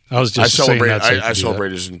 I was I just saying celebrate. that. so you I could do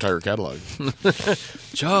celebrate his entire catalog.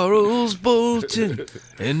 Charles Bolton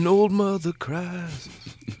and old mother cries.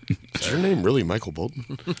 Is your name really Michael Bolton?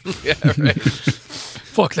 Yeah, right. that.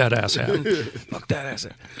 Fuck that asshat. Fuck that ass.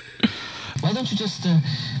 Why don't you just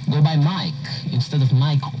go by Mike instead of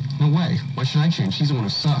Michael? No way. Why should I change? He's the one who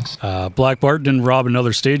sucks. Black Bart didn't rob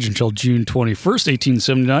another stage until June 21st,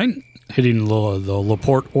 1879, hitting the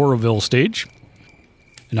LaPorte Oroville stage.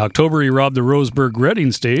 In October, he robbed the Roseburg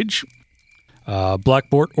Reading stage. Black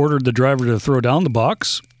Bart ordered the driver to throw down the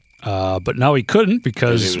box, but now he couldn't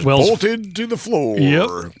because He was Wells bolted to the floor.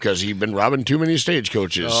 Yep. Because he'd been robbing too many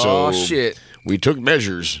stagecoaches. Oh, so shit. We took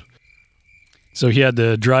measures. So he had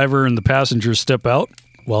the driver and the passengers step out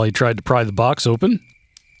while he tried to pry the box open.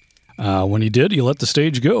 When he did, he let the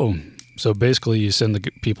stage go. So basically, you send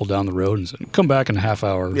the people down the road and say, come back in a half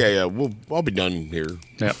hour. Yeah. I'll be done here.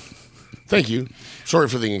 Yep. Thank you. Sorry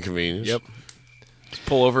for the inconvenience. Yep. Just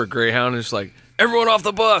pull over a Greyhound and just like, everyone off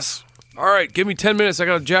the bus. All right, give me 10 minutes. I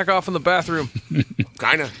got to jack off in the bathroom.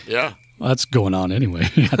 Kind of, yeah. Well, that's going on anyway.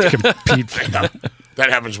 You have to compete for that. That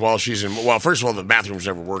happens while she's in. Well, first of all, the bathrooms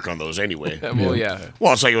never work on those anyway. Well, yeah.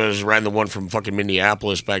 Well, it's like I was riding the one from fucking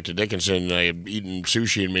Minneapolis back to Dickinson. I had eaten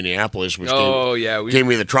sushi in Minneapolis, which gave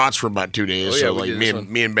me the trots for about 2 days. So like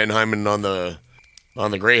me and Ben Hyman on the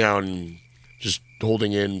Greyhound, just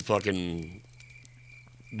holding in fucking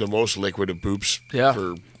the most liquid of poops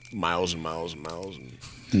for miles and miles and miles.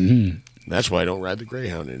 And that's why I don't ride the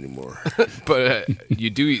Greyhound anymore. But you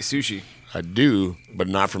do eat sushi. I do, but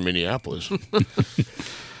not from Minneapolis.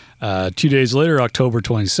 2 days later, October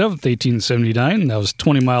 27th, 1879, that was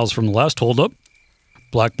 20 miles from the last holdup,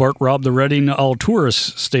 Black Bart robbed the Reading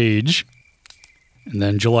Alturas stage. And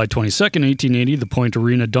then July 22nd, 1880, the Point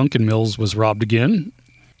Arena Duncan Mills was robbed again.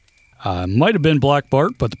 Might have been Black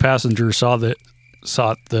Bart, but the passengers thought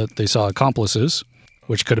that they saw accomplices,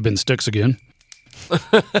 which could have been Styx again.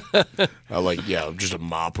 Just a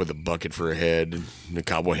mop with a bucket for a head and a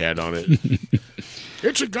cowboy hat on it.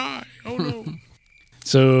 It's a guy. Oh, no.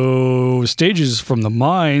 So stages from the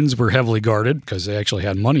mines were heavily guarded because they actually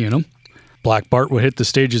had money in them. Black Bart would hit the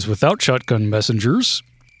stages without shotgun messengers.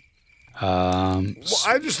 Well,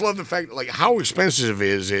 I just love the fact, like, how expensive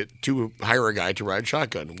is it to hire a guy to ride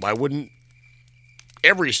shotgun? Why wouldn't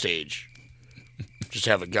every stage just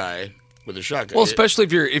have a guy with a shotgun? Well, especially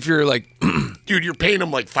if you're like, dude, you're paying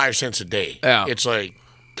him like 5 cents a day. Yeah. It's like,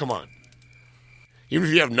 come on. Even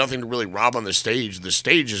if you have nothing to really rob on the stage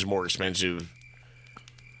is more expensive.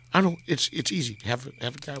 I don't. It's easy. Have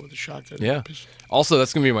a guy with a shotgun. Yeah. Also,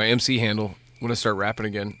 that's gonna be my MC handle when I start rapping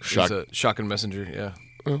again. Shotgun messenger. Yeah.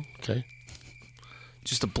 Oh, okay.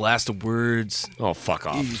 Just a blast of words. Oh, fuck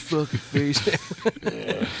off. You fucking face.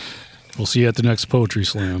 Yeah. We'll see you at the next poetry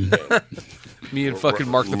slam. Me and fucking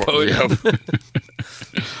Mark the Poet.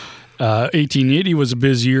 1880 was a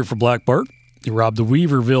busy year for Black Bart. He robbed the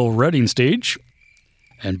Weaverville Reading stage.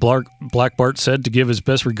 And Black Bart said to give his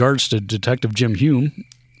best regards to Detective Jim Hume.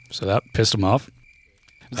 So that pissed him off.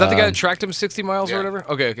 Is that the guy that tracked him 60 miles or whatever?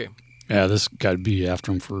 Okay. Yeah, this guy would be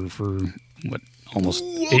after him for what, almost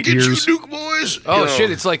 8 get years. You, Duke boys. Oh,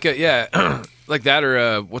 shit. It's like, like that,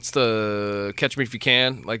 or what's the Catch Me If You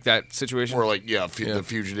Can? Like that situation? Or like, The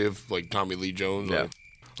Fugitive, like Tommy Lee Jones. Yeah.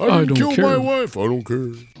 Like, I didn't kill my wife. I don't care.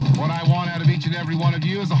 What I want out of each and every one of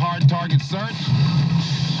you is a hard target search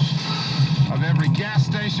of every gas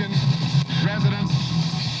station, residence,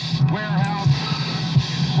 warehouse,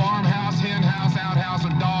 farmhouse, hen house, outhouse, or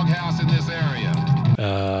dog house in this area.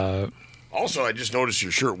 Also, I just noticed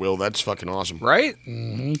your shirt, Will. That's fucking awesome. Right?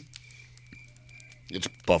 Mm-hmm. It's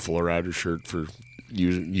Buffalo Rider shirt for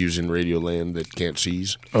using Radioland that can't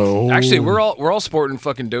seize. Oh. Actually, we're all sporting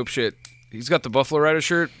fucking dope shit. He's got the Buffalo Rider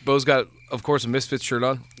shirt. Bo's got, of course, a Misfits shirt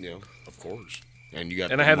on. Yeah, of course. And you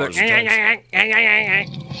got. And I have the.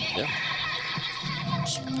 Yeah.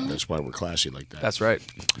 That's why we're classy like that. That's right.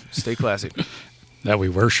 Stay classy. That we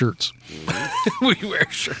wear shirts. Mm-hmm. We wear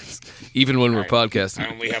shirts. Even when we're podcasting.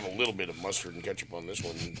 I only have a little bit of mustard and ketchup on this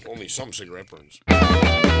one. Only some cigarette burns.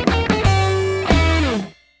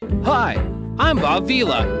 Hi, I'm Bob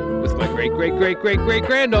Vila with my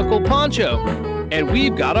great-great-great-great-great-granduncle Poncho, and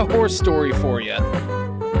we've got a horse story for you.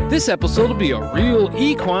 This episode will be a real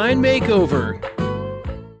equine makeover.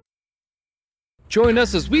 Join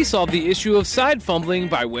us as we solve the issue of side fumbling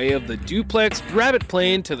by way of the duplex rabbit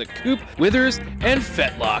plane to the coop, withers, and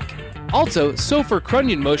fetlock. Also, sofer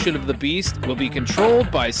crunion motion of the beast will be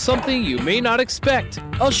controlled by something you may not expect,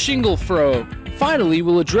 a shingle fro. Finally,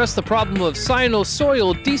 we'll address the problem of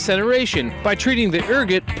sinusoidal deceleration by treating the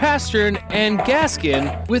ergot, pastern, and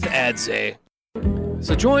gaskin with Adze.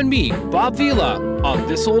 So join me, Bob Vila, on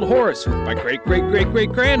This Old Horse with my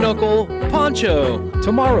great-great-great-great-granduncle, Poncho,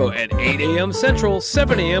 tomorrow at 8 a.m. Central,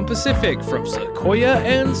 7 a.m. Pacific from Sequoia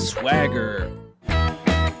and Swagger.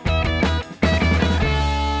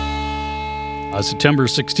 September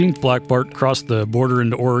 16th, Black Bart crossed the border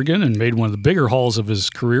into Oregon and made one of the bigger hauls of his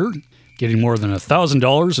career, getting more than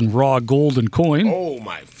 $1,000 in raw gold and coin. Oh,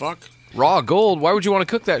 my fuck. Raw gold? Why would you want to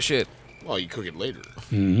cook that shit? Well, you cook it later.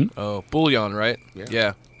 Mm-hmm. Oh, bullion, right?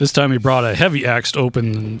 Yeah. This time he brought a heavy axe to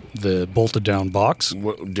open the bolted down box.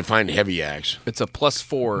 Define heavy axe. It's a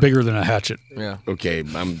 +4. Bigger than a hatchet. Yeah. Okay,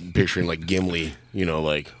 I'm picturing like Gimli,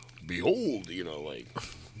 like, behold, like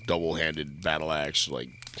double-handed battle axe, like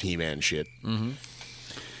He-Man shit. Mm-hmm.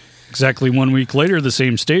 Exactly 1 week later, the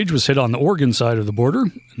same stage was hit on the Oregon side of the border,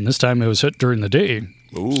 and this time it was hit during the day.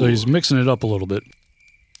 Ooh. So he's mixing it up a little bit.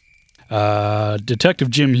 Detective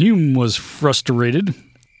Jim Hume was frustrated.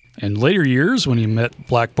 In later years, when he met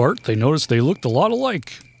Black Bart, they noticed they looked a lot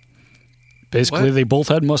alike. Basically, They both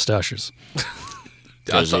had mustaches.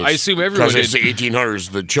 I assume everyone did. Because it's the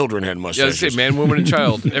 1800s, the children had mustaches. Yeah, I say man, woman, and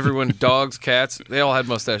child. Everyone, dogs, cats, they all had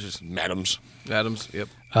mustaches. Madams. Adams, yep.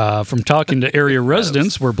 From talking to area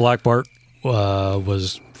residents where Black Bart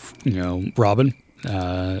was, robbing,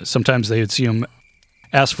 sometimes they would see him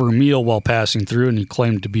ask for a meal while passing through, and he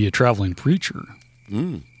claimed to be a traveling preacher.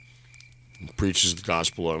 Preaches the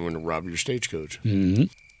gospel. I'm going to rob your stagecoach. Mm-hmm.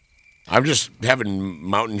 I'm just having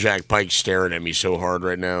Mountain Jack Pike staring at me so hard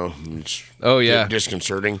right now. It's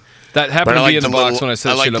disconcerting. That happened to be in the box when I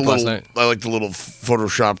set shit up last night. I like the little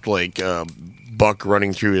photoshopped buck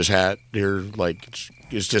running through his hat here. Like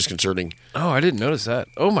it's disconcerting. Oh, I didn't notice that.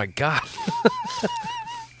 Oh my god.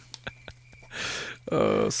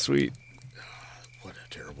 Oh, sweet. What a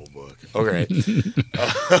terrible book. Okay.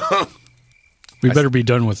 We better be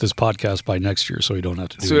done with this podcast by next year so we don't have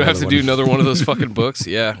to do So we have to do another one of those fucking books?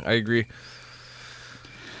 Yeah, I agree.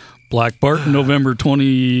 Black Bart, November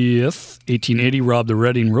 20th, 1880, robbed the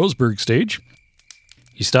Reading Roseburg stage.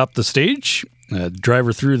 He stopped the stage. The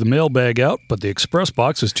driver threw the mailbag out, but the express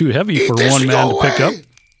box was too heavy for one man to pick up.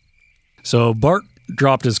 So Bart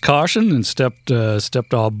dropped his caution and stepped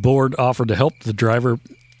on board, offered to help the driver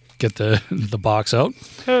get the box out.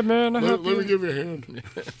 Hey, man, let me give you a hand.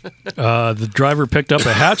 The driver picked up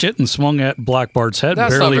a hatchet and swung at Black Bart's head,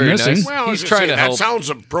 That's barely not very missing. nice. Well, He's trying to help. That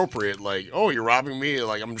sounds appropriate. Like, oh, you're robbing me.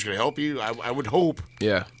 Like, I'm just going to help you. I would hope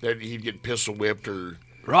that he'd get pistol whipped or...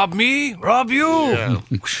 Rob me? Rob you? Yeah.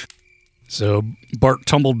 So Bart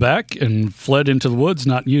tumbled back and fled into the woods,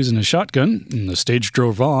 not using a shotgun, and the stage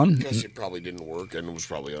drove on. I guess it probably didn't work and it was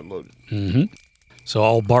probably unloaded. Mm-hmm. So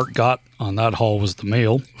all Bart got on that haul was the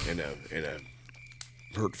mail. And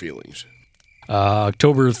hurt feelings.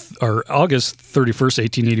 August 31st,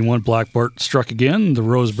 1881, Black Bart struck again the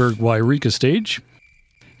Roseburg Wairika stage.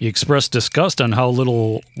 He expressed disgust on how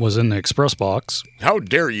little was in the express box. How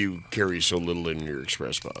dare you carry so little in your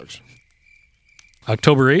express box?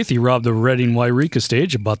 October 8th, he robbed the Reading Wairika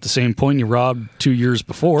stage, about the same point he robbed 2 years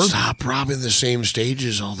before. Stop robbing the same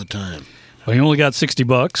stages all the time. Well, he only got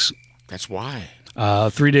 $60. That's why.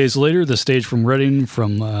 3 days later, the stage from Reading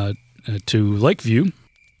to Lakeview.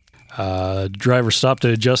 The driver stopped to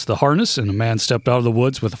adjust the harness, and a man stepped out of the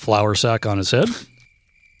woods with a flour sack on his head.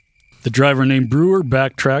 The driver named Brewer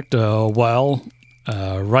backtracked a while,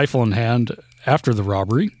 rifle in hand, after the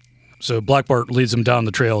robbery. So Black Bart leads him down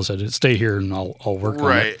the trail and said, "Stay here, and I'll work on it."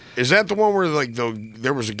 Right. Is that the one where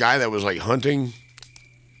there was a guy that was like hunting?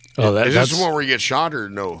 Oh, is this the one where he gets shot or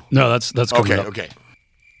no? No, that's coming up. Okay.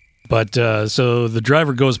 But so the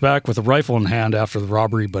driver goes back with a rifle in hand after the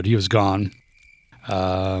robbery, but he was gone.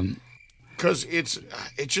 Because it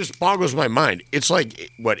just boggles my mind. It's like,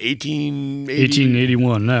 what, 1880?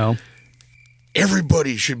 1881 now.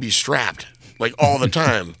 Everybody should be strapped, like, all the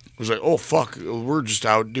time. It was like, oh, fuck, we're just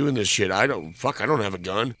out doing this shit. I don't have a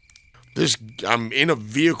gun. I'm in a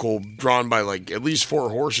vehicle drawn by, like, at least 4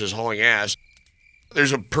 horses hauling ass.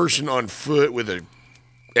 There's a person on foot with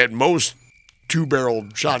at most, 2-barrel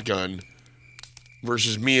shotgun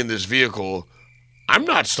versus me in this vehicle. I'm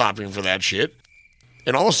not stopping for that shit.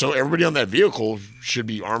 And also, everybody on that vehicle should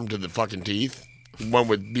be armed to the fucking teeth. One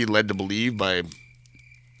would be led to believe by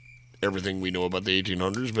everything we know about the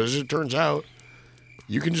 1800s. But as it turns out,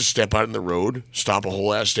 you can just step out in the road, stop a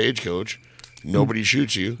whole ass stagecoach. Nobody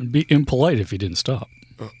shoots you. It'd be impolite if you didn't stop.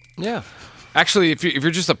 Yeah. Actually, if you're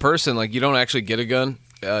just a person, like, you don't actually get a gun.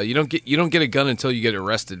 You don't get a gun until you get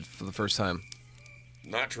arrested for the first time.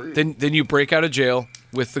 Not true. Then you break out of jail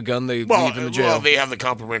with the gun they leave in the jail. Well, they have the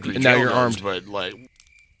complimentary and jail now you're guns, armed. But, like,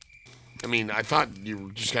 I mean, I thought you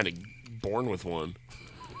were just kind of born with one.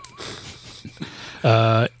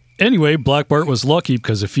 Anyway, Black Bart was lucky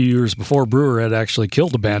because a few years before, Brewer had actually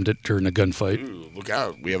killed a bandit during a gunfight. Ooh, look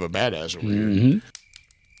out. We have a badass over here.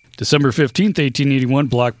 December 15th, 1881,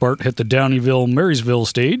 Black Bart hit the Downeyville-Marysville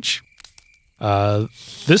stage.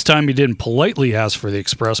 This time he didn't politely ask for the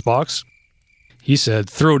express box. He said,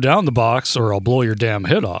 "Throw down the box or I'll blow your damn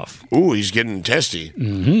head off." Ooh, he's getting testy.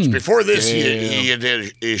 Mm-hmm. Before this, he had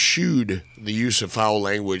eschewed the use of foul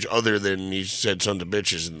language other than he said sons of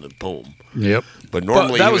bitches in the poem. Yep. But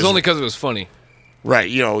normally... that was only because it was funny. Right.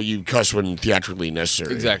 You cuss when theatrically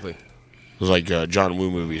necessary. Exactly. It was like John Woo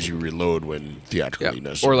movies, you reload when theatrically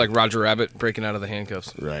necessary. Or like Roger Rabbit breaking out of the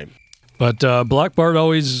handcuffs. Right. But Black Bart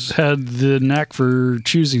always had the knack for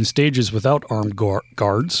choosing stages without armed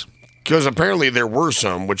guards. Because apparently there were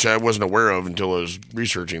some, which I wasn't aware of until I was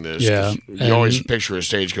researching this. Yeah. You always picture a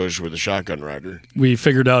stagecoach with a shotgun rider. We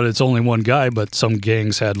figured out it's only one guy, but some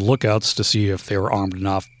gangs had lookouts to see if they were armed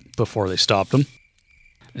enough before they stopped them.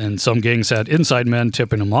 And some gangs had inside men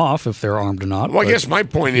tipping them off if they're armed or not. Well, I guess my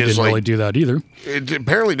point is, didn't really do that either. It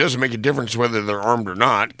apparently doesn't make a difference whether they're armed or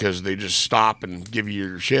not, because they just stop and give you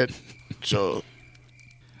your shit. So...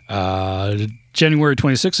 January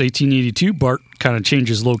 26, 1882, Bart kind of changed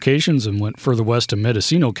his locations and went further west to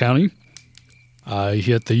Mendocino County. He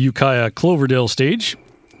hit the Ukiah Cloverdale stage.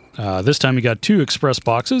 This time he got 2 express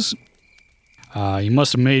boxes. He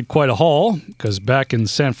must have made quite a haul, because back in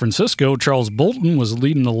San Francisco, Charles Bolton was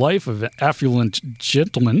leading the life of an affluent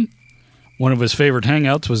gentleman. One of his favorite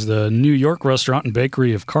hangouts was the New York restaurant and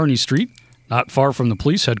bakery of Kearny Street, not far from the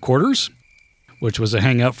police headquarters, which was a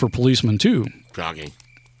hangout for policemen too. Shocking.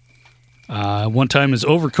 One time his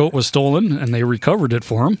overcoat was stolen, and they recovered it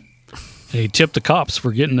for him. And he tipped the cops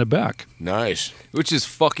for getting it back. Nice. Which is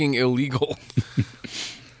fucking illegal.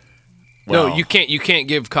 Well, no, you can't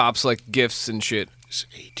give cops like gifts and shit. It's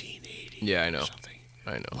 1880. Yeah, I know. Something.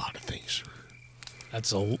 I know. A lot of things.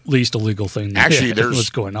 That's the least illegal thing. Actually, there's what's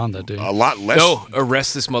going on that day. A lot less. No,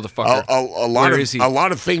 arrest this motherfucker. A lot Where of is he? a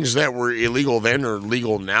lot of things that were illegal then are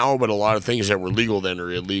legal now, but a lot of things that were legal then are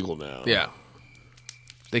illegal now. Yeah.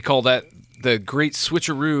 They call that the Great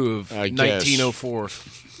Switcheroo of I guess. 1904.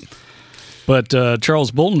 But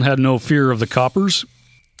Charles Bolton had no fear of the coppers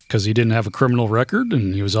because he didn't have a criminal record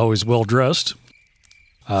and he was always well dressed.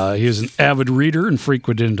 He was an avid reader and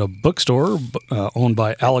frequented a bookstore owned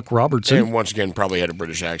by Alec Robertson. And once again, probably had a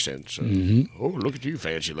British accent. So. Oh, look at you,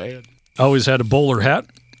 fancy lad. Always had a bowler hat,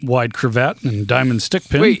 wide cravat, and diamond stick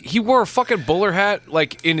pin. Wait, he wore a fucking bowler hat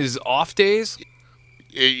like in his off days?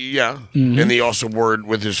 Yeah. And he also wore it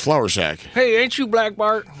with his flour sack. Hey, ain't you Black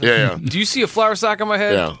Bart? Yeah. Do you see a flour sack on my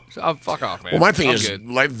head? Yeah. Oh, fuck off, man. Well, my thing I'm is, good.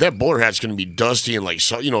 like, that bowler hat's going to be dusty and, like,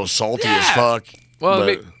 salty as fuck. Well,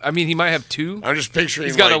 but I mean, he might have two. I'm just picturing,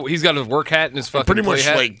 He's got like, he's got his work hat and his fucking pretty play much,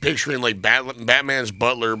 hat. like, picturing, like, Batman's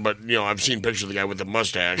butler, but, you know, I've seen pictures of the guy with the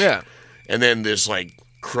mustache. Yeah. And then this, like,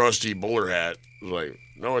 crusty bowler hat. Like,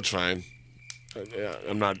 no, it's fine.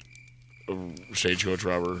 I'm not a stagecoach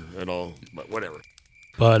robber at all, but whatever.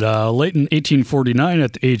 But late in 1849,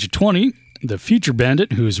 at the age of 20, the future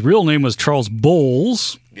bandit, whose real name was Charles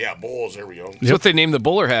Bowles. Yeah, Bowles, there we go. That's what they named the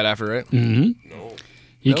bowler hat after, right? Mm-hmm. No.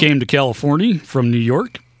 He came to California from New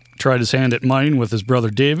York, tried his hand at mining with his brother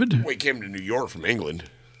David. Well, he came to New York from England.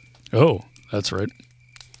 Oh, that's right.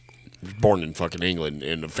 He was born in fucking England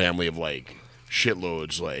in a family of, like,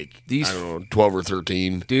 shitloads, like, These- I don't know, 12 or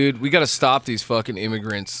 13. Dude, we got to stop these fucking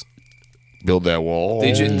immigrants. Build that wall.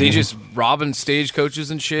 They just robbing stagecoaches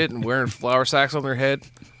and shit and wearing flour sacks on their head.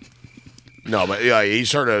 No, but yeah, he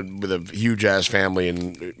started with a huge ass family,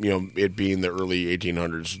 and you know, it being the early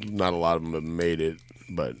 1800s, not a lot of them have made it,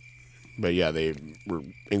 but yeah, they were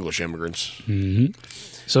English immigrants. Mm-hmm.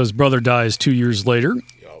 So his brother dies 2 years later.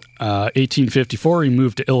 1854, he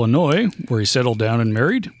moved to Illinois, where he settled down and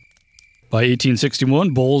married. By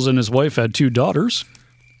 1861, Bowles and his wife had 2 daughters.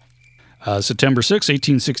 September 6,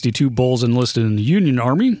 1862, Bowles enlisted in the Union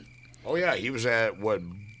Army. Oh yeah, he was at what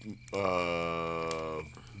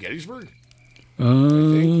Gettysburg.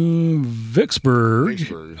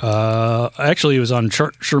 Vicksburg. Actually, he was on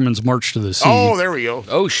Sherman's March to the Sea. Oh, there we go.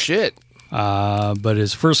 Oh shit. But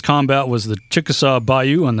his first combat was the Chickasaw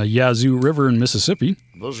Bayou on the Yazoo River in Mississippi.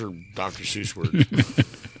 Those are Dr. Seuss words.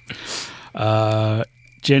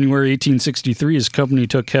 January 1863, his company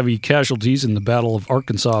took heavy casualties in the Battle of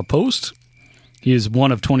Arkansas Post. He is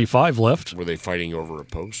one of 25 left. Were they fighting over a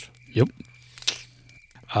post? Yep.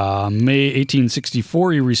 May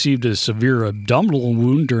 1864, he received a severe abdominal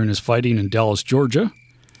wound during his fighting in Dallas, Georgia.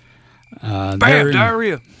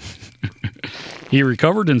 Diarrhea. He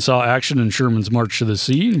recovered and saw action in Sherman's March to the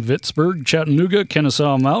Sea, Vicksburg, Chattanooga,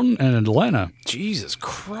 Kennesaw Mountain, and Atlanta. Jesus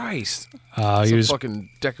Christ. He was a fucking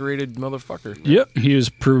decorated motherfucker. Yep, he was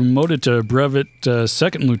promoted to brevet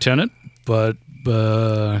second lieutenant, but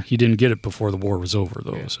he didn't get it before the war was over,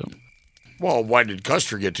 though. Yeah. So, well, why did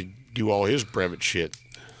Custer get to do all his brevet shit?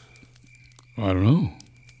 I don't know.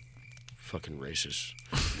 Fucking racist.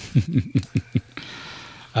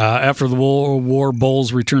 After the war,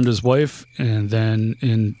 Bowles returned his wife, and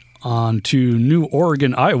then on to New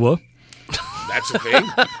Oregon, Iowa. That's a thing?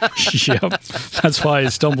 Yep. That's why I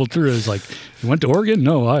stumbled through it. It's like, you went to Oregon?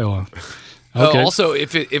 No, Iowa. Okay. Also,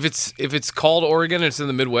 if it's called Oregon and it's in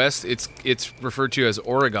the Midwest, it's referred to as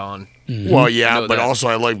Oregon. Mm-hmm. Well, yeah, but also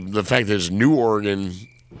I like the fact that it's New Oregon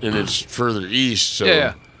and it's further east. So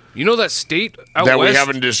yeah. You know that state out that west we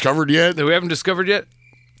haven't discovered yet?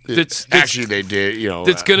 That's actually, they did. You know,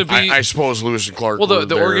 that's gonna be. I suppose Lewis and Clark. Well, were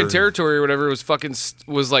the there. Oregon Territory or whatever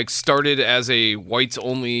was like started as a whites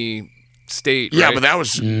only state. Yeah, right? but that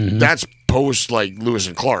was that's post like Lewis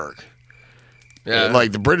and Clark. Yeah,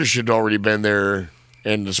 like the British had already been there,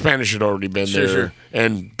 and the Spanish had already been there,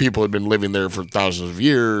 and people had been living there for thousands of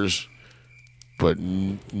years. But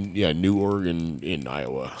yeah, New Oregon in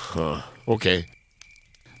Iowa. Huh. Okay.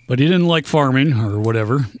 But he didn't like farming or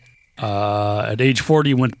whatever. At age 40,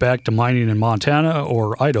 he went back to mining in Montana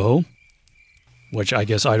or Idaho, which I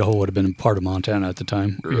guess Idaho would have been part of Montana at the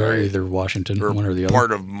time, or either Washington, one or the other.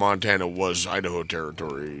 Part of Montana was Idaho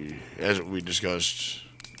territory, as we discussed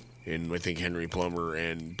in, I think, Henry Plummer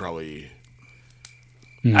and probably...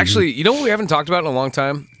 Actually, you know what we haven't talked about in a long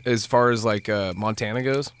time as far as like Montana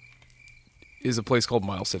goes? Is a place called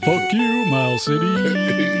Miles City. Fuck you, Miles City.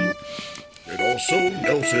 And also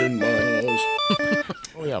Nelson Miles.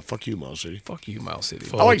 Oh, yeah, fuck you, Miles City. Fuck you, Miles City.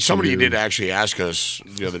 I like somebody did actually ask us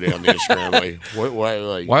the other day on the Instagram, like,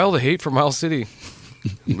 why all the hate for Miles City?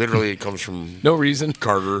 Literally, it comes from no reason.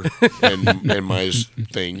 Carter and my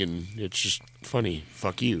thing, and it's just funny.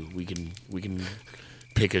 Fuck you. We can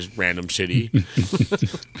pick a random city.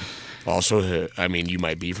 Also, I mean, you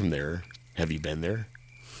might be from there. Have you been there?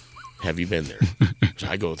 Have you been there? 'Cause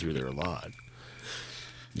I go through there a lot.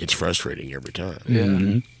 It's frustrating every time.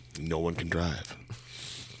 Yeah. No one can drive.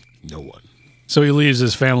 No one. So he leaves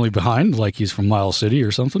his family behind, like he's from Miles City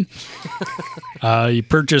or something. He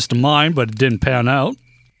purchased a mine, but it didn't pan out.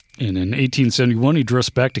 And in 1871, he drifts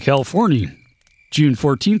back to California. June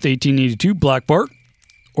 14th, 1882, Black Bart,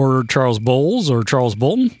 or Charles Bowles, or Charles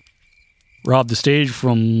Bolton, robbed the stage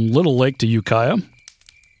from Little Lake to Ukiah.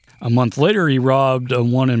 A month later, he robbed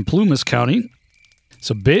one in Plumas County.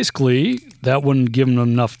 So basically, that wouldn't give him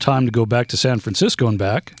enough time to go back to San Francisco and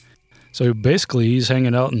back. So basically, he's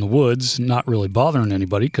hanging out in the woods, not really bothering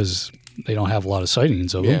anybody because they don't have a lot of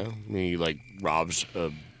sightings of him. Yeah, I mean, he like robs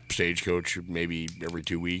a stagecoach maybe every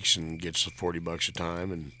 2 weeks and gets $40 a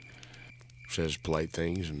time and says polite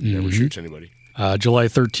things and never shoots anybody. July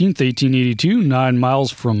 13th, 1882, 9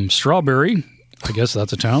 miles from Strawberry. I guess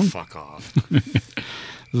that's a town. Fuck off.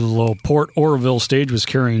 The little Port Oroville stage was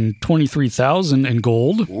carrying $23,000 in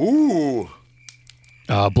gold. Ooh.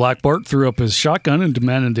 Black Bart threw up his shotgun and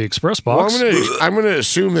demanded the express box. Well, I'm gonna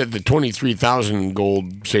assume that the $23,000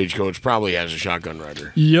 gold stagecoach probably has a shotgun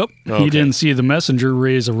rider. Yep. Okay. He didn't see the messenger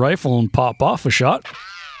raise a rifle and pop off a shot.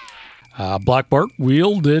 Black Bart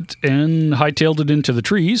wheeled it and hightailed it into the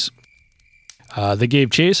trees. They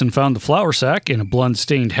gave chase and found the flour sack in a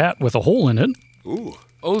blood-stained hat with a hole in it. Ooh.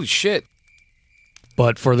 Oh, shit.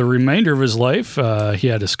 But for the remainder of his life, he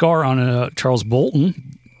had a scar on Charles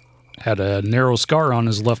Bolton, had a narrow scar on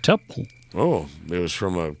his left temple. Oh, it was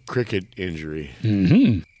from a cricket injury.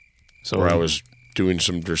 Mm-hmm. So where I was doing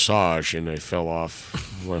some dressage and I fell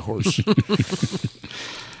off my horse.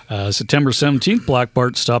 September 17th, Black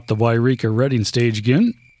Bart stopped the Wairika Redding stage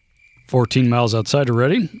again, 14 miles outside of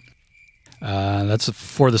Redding. That's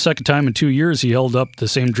for the second time in 2 years he held up the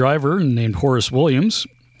same driver named Horace Williams.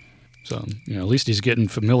 So, at least he's getting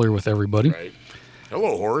familiar with everybody. Right.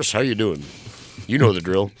 Hello, Horace. How you doing? You know the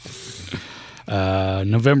drill.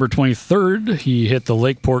 November 23rd, he hit the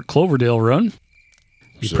Lakeport Cloverdale run.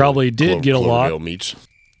 He probably did get a lot. Cloverdale meats.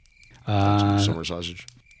 Summer sausage.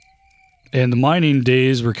 And the mining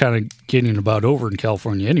days were kind of getting about over in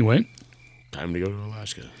California anyway. Time to go to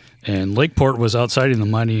Alaska. And Lakeport was outside in the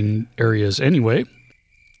mining areas anyway.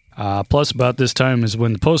 Plus, about this time is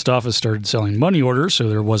when the post office started selling money orders, so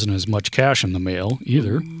there wasn't as much cash in the mail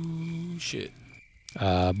either. Ooh, shit.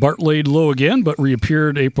 Bart laid low again, but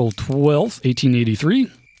reappeared April 12th,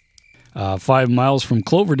 1883. 5 miles from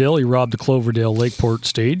Cloverdale, he robbed the Cloverdale Lakeport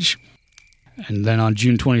stage. And then on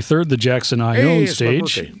June 23rd, the Jackson Ione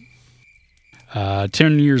stage.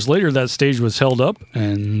 10 years later, that stage was held up,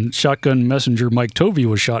 and shotgun messenger Mike Tovey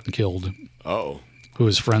was shot and killed. Uh-oh. Who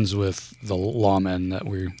was friends with the lawmen that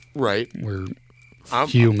were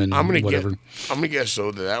human, I'm gonna whatever. I'm going to guess,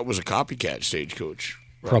 though, that was a copycat stagecoach.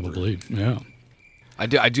 Probably, yeah. I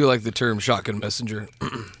do like the term shotgun messenger.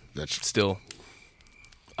 That's still...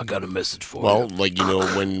 I got a message for you. Well, like,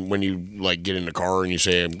 when you like get in the car and you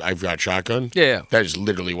say, I've got shotgun. Yeah. That is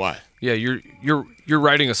literally why. Yeah, you're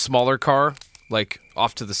riding a smaller car, like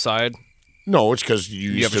off to the side. No, it's because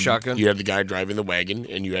you have a shotgun? You had the guy driving the wagon,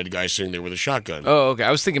 and you had the guy sitting there with a shotgun. Oh, okay. I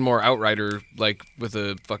was thinking more Outrider, like with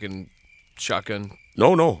a fucking shotgun.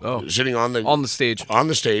 No. Oh. Sitting on the stage. On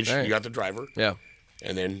the stage, Right. You got the driver. Yeah.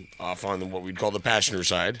 And then off on what we'd call the passenger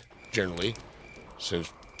side, generally. So,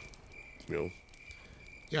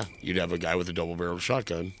 yeah, you'd have a guy with a double-barreled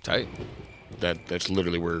shotgun. Tight. That's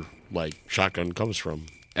literally where, like, shotgun comes from.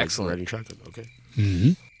 Excellent. Riding shotgun, okay.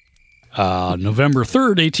 Mm-hmm. November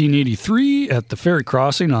 3rd, 1883, at the ferry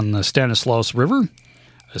crossing on the Stanislaus River,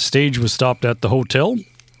 a stage was stopped at the hotel.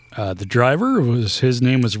 The driver, his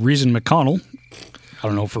name was Reason McConnell. I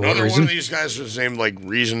don't know for what reason. One of these guys was named, like,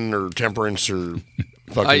 Reason or Temperance or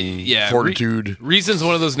fucking Fortitude. Reason's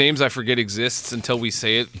one of those names I forget exists until we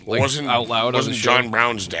say it out loud on the Wasn't show. John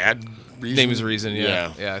Brown's dad Reason? Name is Reason,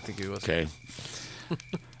 yeah. Yeah, I think he was. Okay.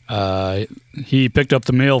 He picked up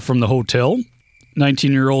the mail from the hotel.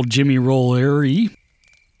 19-year-old Jimmy Rolleri.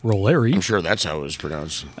 I'm sure that's how it was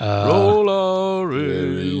pronounced.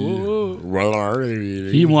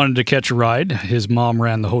 He wanted to catch a ride. His mom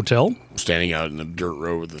ran the hotel. Standing out in the dirt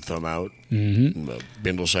road with the thumb out. Mm-hmm. And a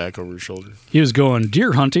bindle sack over his shoulder. He was going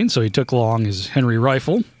deer hunting, so he took along his Henry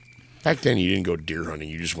rifle. Back then, you didn't go deer hunting.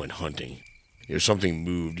 You just went hunting. If something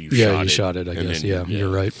moved, you shot it, I guess. Then, you're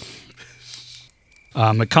right.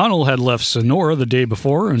 McConnell had left Sonora the day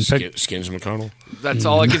before and Skins McConnell. That's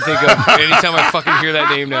all I can think of. Anytime I fucking hear that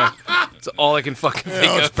name now, that's all I can fucking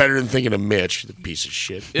think It's of. better than thinking of Mitch, the piece of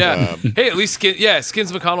shit. Yeah. Hey, at least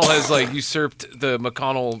Skins McConnell has like usurped the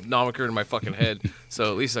McConnell moniker in my fucking head. So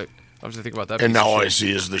at least I have to think about that. And piece now of all I shit.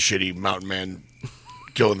 see is the shitty mountain man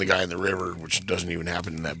killing the guy in the river, which doesn't even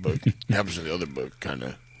happen in that book. It happens in the other book, kind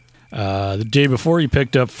of. The day before, he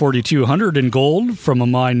picked up $4,200 in gold from a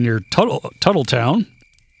mine near Tuttletown.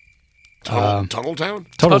 Tuttletown?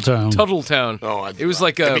 Tuttletown. Tuttletown. Oh, it was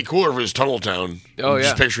like it'd be cooler if it was Tuttletown. Oh, I'm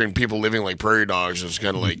just yeah. picturing people living like prairie dogs. It's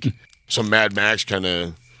kind of like some Mad Max kind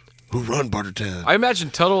of. Who run Buttertown? I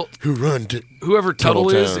imagine whoever Tuttle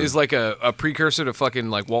Tuttletown. is like a precursor to fucking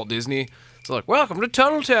like Walt Disney. So like, welcome to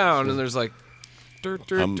Tuttletown, and there's like, I'm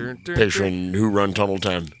picturing Who Run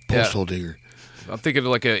Tuttletown. Yeah. Posthole digger. I'm thinking of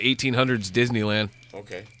like a 1800s Disneyland.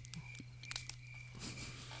 Okay.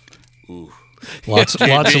 Ooh. Lots Do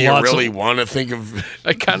you of really want to think of?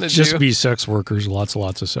 I kind of just do. be sex workers. Lots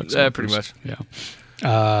of sex workers. Pretty much. Yeah.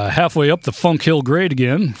 Halfway up the Funk Hill grade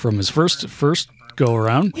again from his first go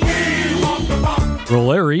around.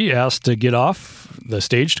 Rolleri asked to get off the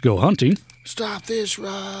stage to go hunting. Stop this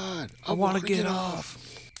ride. I want to get off.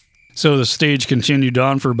 So the stage continued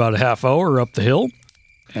on for about a half hour up the hill,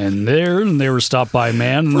 and they were stopped by a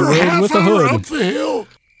man in the road with a hood. Up the hill.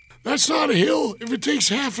 That's not a hill. If it takes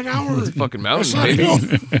half an hour, It's a fucking mountain, that's not a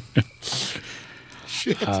baby. hill.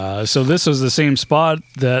 Shit. So this was the same spot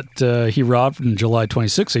that he robbed on July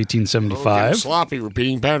 26, Getting 1875. sloppy,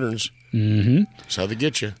 repeating patterns. Mm-hmm. That's how they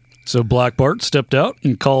get you. So Black Bart stepped out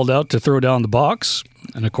and called out to throw down the box.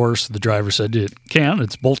 And of course, the driver said it can't.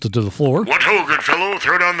 It's bolted to the floor. What ho, good fellow?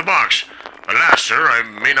 Throw down the box. Alas, sir, I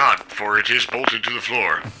may not, for it is bolted to the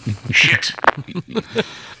floor. Shit.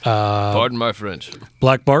 Pardon my French.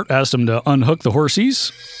 Black Bart asked him to unhook the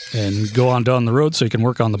horses and go on down the road so he can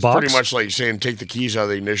work on the box. Pretty much like saying take the keys out of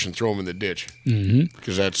the ignition, throw them in the ditch. Mm-hmm.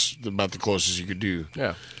 Because that's about the closest you could do.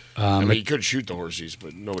 Yeah. I mean, you could shoot the horses,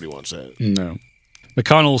 but nobody wants that. No.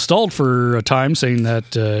 McConnell stalled for a time, saying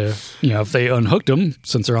that if they unhooked him,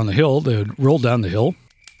 since they're on the hill, they would roll down the hill.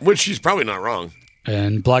 Which he's probably not wrong.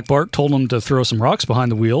 And Black Bart told him to throw some rocks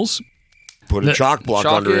behind the wheels. Put a chalk block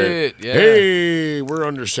under it. Yeah. Hey, we're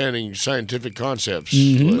understanding scientific concepts.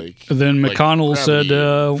 Mm-hmm. Then like McConnell said,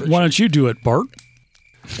 gravity and why don't you do it, Bart?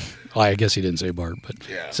 Well, I guess he didn't say Bart, but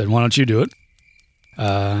said, why don't you do it?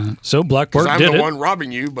 So Black Bart I'm did the it. one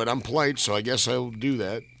robbing you, but I'm polite, so I guess I'll do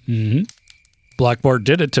that. Mm-hmm. Black Bart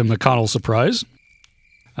did it to McConnell's surprise.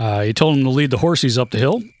 He told him to lead the horses up the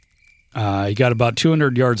hill. He got about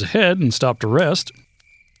 200 yards ahead and stopped to rest.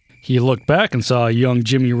 He looked back and saw a young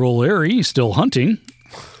Jimmy Rolleri still hunting.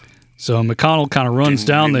 So McConnell kind of runs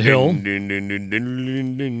down the hill.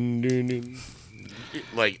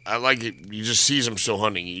 Like, I like it. You just sees him still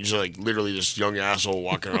hunting. He's like literally this young asshole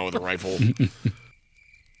walking around with a rifle.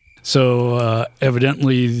 So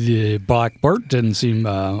evidently the Black Bart didn't seem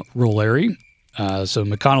Rolleri. So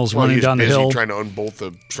McConnell's running down the hill. Trying to unbolt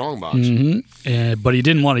the strongbox. Mm-hmm. But he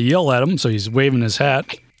didn't want to yell at him, so he's waving his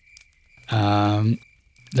hat.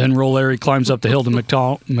 Then Rolleri climbs up the hill to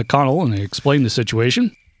McConnell and they explain the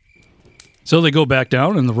situation. So they go back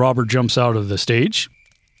down and the robber jumps out of the stage.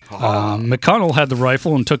 McConnell had the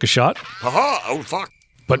rifle and took a shot. Oh, fuck.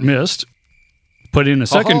 But missed. Put in a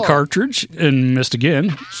second cartridge and missed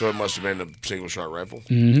again. So it must have been a single shot rifle.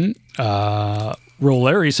 Mm-hmm.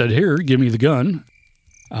 Rolleri said, "Here, give me the gun.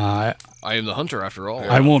 I am the hunter after all.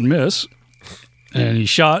 I won't miss." And he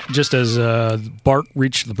shot just as Bart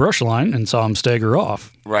reached the brush line and saw him stagger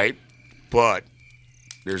off. Right. But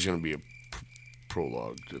there's going to be a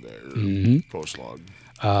prologue to that, or post-log.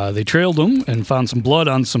 They trailed him and found some blood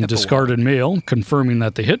on some discarded mail, confirming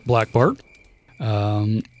that they hit Black Bart.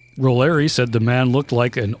 Rolleri said the man looked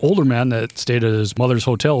like an older man that stayed at his mother's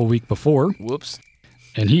hotel a week before. Whoops.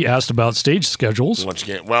 And he asked about stage schedules. Once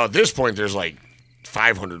again, well, at this point, there's like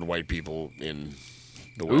 500 white people in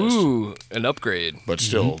the West. Ooh, an upgrade. But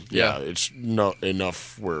still, it's not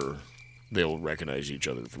enough where they'll recognize each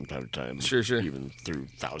other from time to time. Sure. Even through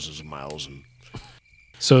thousands of miles.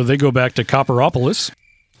 So they go back to Copperopolis.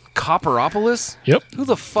 Copperopolis? Yep. Who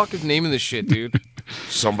the fuck is naming this shit, dude?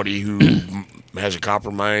 somebody who has a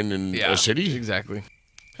copper mine in a city. Exactly.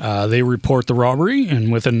 They report the robbery,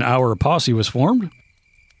 and within an hour, a posse was formed.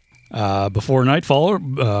 Before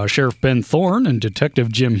nightfall, Sheriff Ben Thorne and Detective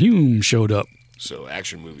Jim Hume showed up. So,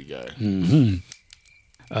 action movie guy. Mm-hmm.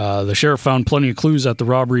 The sheriff found plenty of clues at the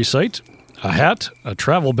robbery site. A hat, a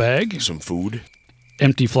travel bag. Some food.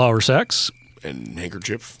 Empty flour sacks. And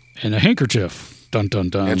handkerchief. And a handkerchief. Dun, dun,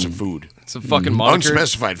 dun. And some food. It's a fucking moniker.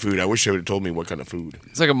 Unspecified food. I wish they would have told me what kind of food.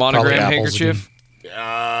 It's like a monogram handkerchief.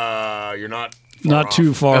 You're not... Not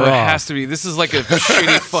too far off. It has to be. This is like a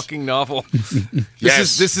shitty fucking novel.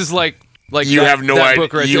 This is like you that, have no that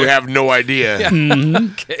book right you there. have no idea. Yeah.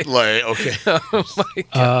 Mm-hmm. Okay. Oh my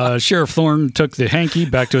God. Sheriff Thorne took the hanky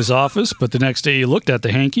back to his office, but the next day he looked at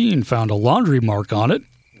the hanky and found a laundry mark on it.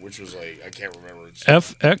 Which was like, I can't remember. It's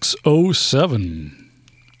FX07.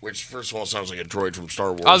 Which, first of all, sounds like a droid from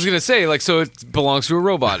Star Wars. I was going to say, so it belongs to a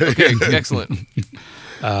robot. Okay, excellent.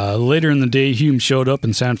 Later in the day, Hume showed up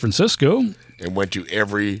in San Francisco. And went to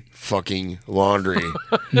every fucking laundry.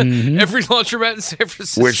 Mm-hmm. Every laundromat in San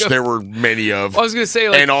Francisco. Which there were many of. I was going to say,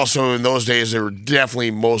 and also in those days, they were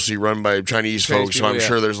definitely mostly run by Chinese folks. So I'm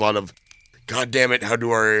sure there's a lot of, God damn it, how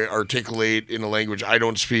do I articulate in a language I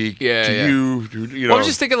don't speak you know? Well, I was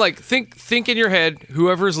just thinking, think in your head,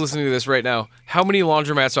 whoever is listening to this right now, how many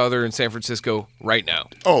laundromats are there in San Francisco right now?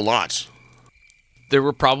 Oh, lots. There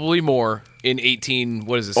were probably more in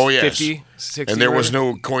 50, 60? And there was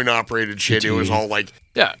no coin-operated shit. It was all like,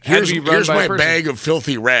 here's my bag of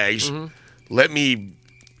filthy rags. Mm-hmm. Let me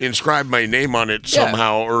inscribe my name on it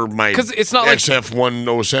somehow, or my it's not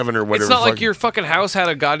XF107 or whatever. It's not like your fucking house had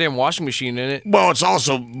a goddamn washing machine in it. Well, it's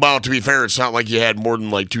also, to be fair, it's not like you had more than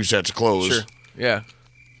like 2 sets of clothes. Sure. Yeah.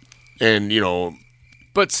 And,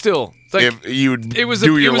 but still, like, if you would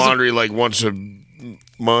do your laundry like once a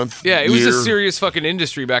month. Yeah, it was a serious fucking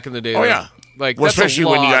industry back in the day. Oh, yeah. Like, well, that's especially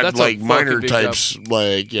when you got like minor types,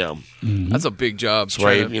 job. That's a big job. That's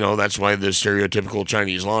why that's why the stereotypical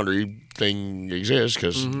Chinese laundry thing exists,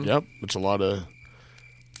 because it's a lot of,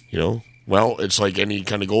 well, it's like any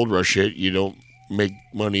kind of gold rush shit. You don't make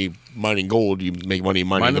money mining gold; you make money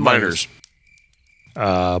mining the miners.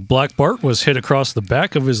 Black Bart was hit across the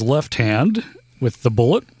back of his left hand with the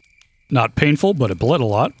bullet. Not painful, but it bled a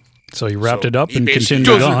lot. So he wrapped it up and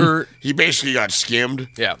continued on. He basically got skimmed.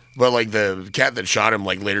 Yeah. But like the cat that shot him,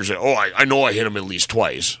 like later said, "Oh, I know I hit him at least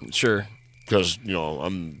twice." Sure. Because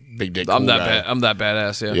I'm big dick. I'm cool that guy. I'm that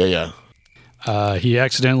badass. Yeah. Yeah. He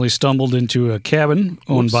accidentally stumbled into a cabin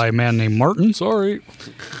owned by a man named Martin. Sorry.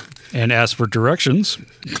 And asked for directions.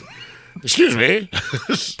 Excuse me.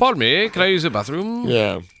 Pardon me. Can I use the bathroom?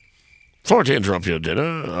 Yeah. Sorry to interrupt your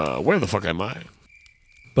dinner. Where the fuck am I?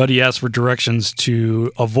 But he asked for directions to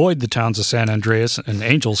avoid the towns of San Andreas and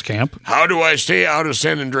Angels Camp. How do I stay out of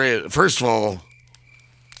San Andreas? First of all,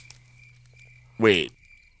 wait.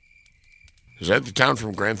 Is that the town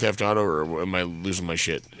from Grand Theft Auto, or am I losing my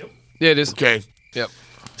shit? Yep. Yeah, it is. Okay. Yep.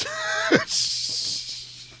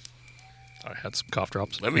 I had some cough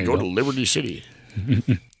drops. Let me go to Liberty City.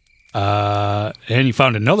 And he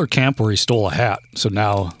found another camp where he stole a hat. So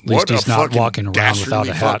now at least he's not walking around without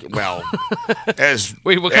a hat.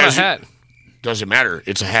 Wait, what kind of hat? Doesn't matter.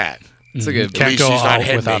 It's a hat. It's like a, At least he's not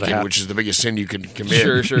head naked, which is the biggest sin you can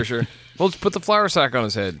commit. Sure. Well, let's put the flour sack on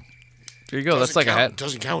his head. There you go. That's like a hat.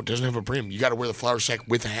 Doesn't count. Doesn't have a brim. You got to wear the flour sack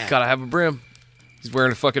with a hat. Gotta have a brim. He's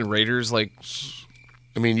wearing a fucking Raiders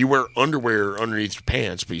I mean, you wear underwear underneath your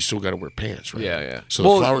pants, but you still got to wear pants, right? Yeah. So the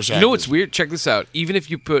flour sack. You know what's weird? Check this out. Even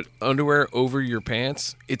if you put underwear over your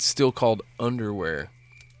pants, it's still called underwear,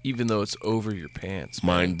 even though it's over your pants.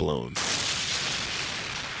 Mind blown.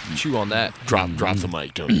 Chew on that. Drop the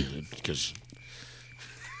mic, don't you? Because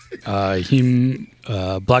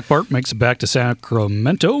Black Bart makes it back to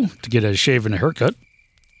Sacramento to get a shave and a haircut.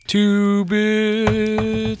 2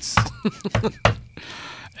 bits.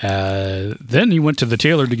 Then he went to the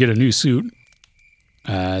tailor to get a new suit.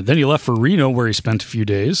 Then he left for Reno, where he spent a few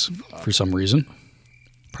days for some reason.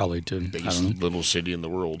 Probably to, biggest little city in the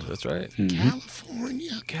world. That's right.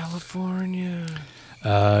 Mm-hmm. California.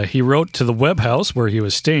 He wrote to the Webb House where he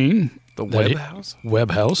was staying. The Webb House? Webb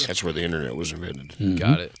House. That's where the internet was invented. Mm-hmm.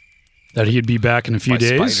 Got it. That he'd be back in a few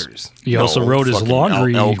days. Spiders. He also wrote his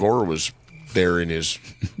laundry. Al Gore was there in his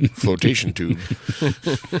flotation tube.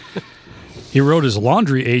 He wrote his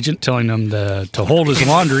laundry agent telling him to hold his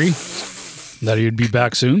laundry, that he'd be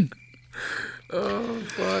back soon. Oh,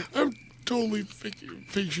 fuck. I'm totally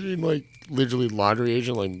picturing, like, literally laundry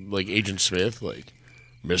agent, like Agent Smith, like,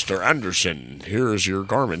 Mr. Anderson, here's your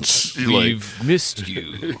garments. We've missed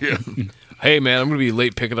you. Yeah. Hey, man, I'm going to be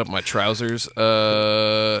late picking up my trousers.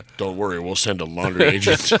 Don't worry, we'll send a laundry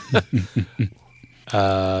agent.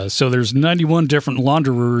 So there's 91 different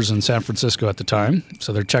launderers in San Francisco at the time,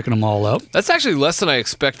 so they're checking them all out. That's actually less than I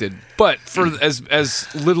expected, but for as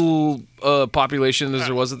little population as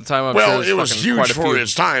there was at the time, I'm sure it was fucking quite huge a for few.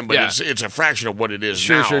 its time, but Yeah. it's a fraction of what it is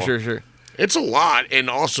Sure, now. sure. It's a lot, and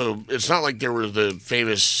also it's not like there were the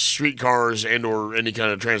famous streetcars and or any kind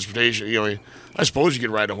of transportation. You know, I suppose you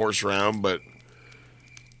could ride a horse around, but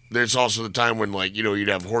there's also the time when, like, you know, you'd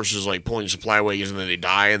have horses like pulling supply wagons and then they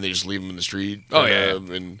die and they just leave them in the street. Oh, yeah.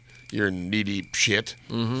 And you're in knee-deep shit.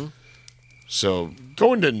 Mm-hmm. So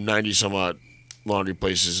going to 90 some odd laundry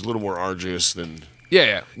places is a little more arduous than.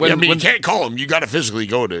 Yeah. You can't call them. You got to physically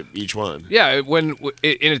go to each one. Yeah,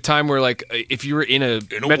 in a time where, like, if you were in a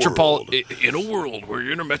world where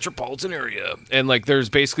you're in a metropolitan area and, like, there's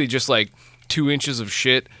basically just like 2 inches of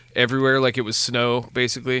shit everywhere, like it was snow,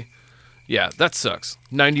 basically. Yeah, that sucks.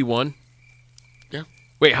 91. Yeah.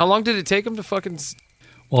 Wait, how long did it take him to fucking?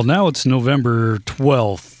 Well, now it's November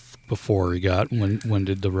 12th before he got. When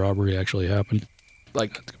did the robbery actually happen?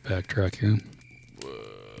 Like, backtrack here.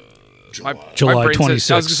 July July brain 26th.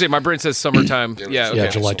 Says, I was gonna say my brain says summertime. Yeah. Okay. Yeah,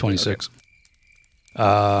 July 26th.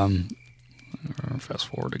 Fast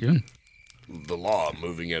forward again. The law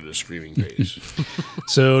moving at a screaming pace.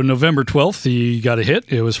 So November 12th, he got a hit.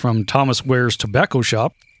 It was from Thomas Ware's Tobacco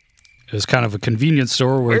Shop. It was kind of a convenience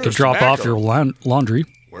store where you could Where's drop off tobacco? your laundry.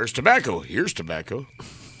 Where's tobacco? Here's tobacco.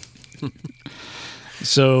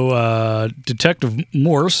 So Detective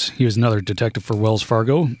Morse, he was another detective for Wells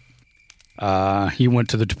Fargo. He went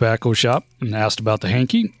to the tobacco shop and asked about the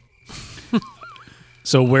hanky.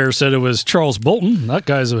 So Ware said it was Charles Bolton. That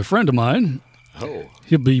guy's a friend of mine. Oh.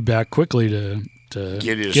 He'll be back quickly to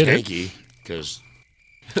Get his it. hanky, because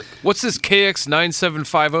What's this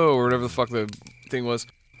KX9750 or whatever the fuck the thing was?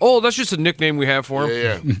 Oh, that's just a nickname we have for him.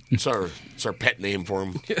 yeah, it's our pet name for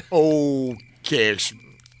him. Oh, KX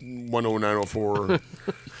 10904.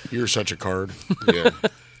 You're such a card. Yeah.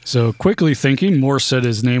 So quickly thinking, Morse said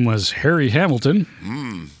his name was Harry Hamilton.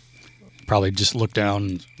 Probably just looked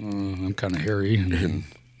down. I'm kind of Harry.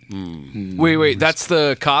 And Wait, that's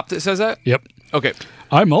the cop that says that? Yep. Okay.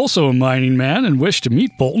 I'm also a mining man and wish to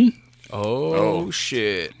meet Bolton. Oh,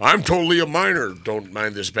 shit. I'm totally a miner. Don't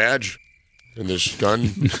mind this badge and this gun.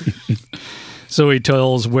 So he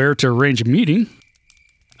tells Ware to arrange a meeting.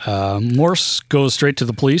 Morse goes straight to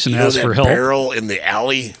the police and You know asks that for help. barrel in the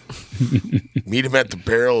alley? Meet him at the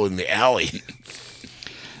barrel in the alley.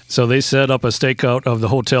 So they set up a stakeout of the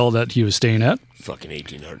hotel that he was staying at. Fucking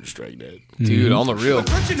 1800s Dragnet. Dude, on the real.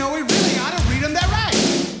 Don't you know we really ought to read them their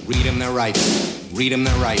rights? Read them their rights. Read them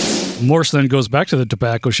their rights. Morse then goes back to the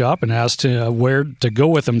tobacco shop and asks Ware to go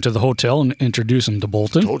with him to the hotel and introduce him to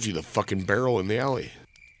Bolton. Told you the fucking barrel in the alley.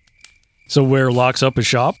 So Ware locks up his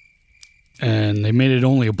shop, and they made it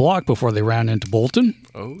only a block before they ran into Bolton.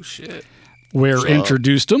 Oh, shit. Ware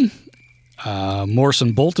introduced him. Morse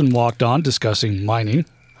and Bolton walked on discussing mining.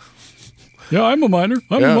 Yeah, I'm a miner.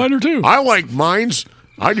 I'm a miner too. I like mines.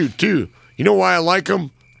 I do too. You know why I like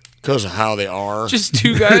them? Because of how they are. Just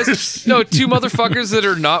two guys? No, two motherfuckers that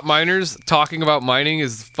are not miners talking about mining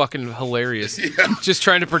is fucking hilarious. Yeah. Just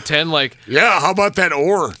trying to pretend like. Yeah, how about that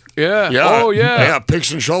ore? Yeah. Yeah. Oh, yeah. Yeah,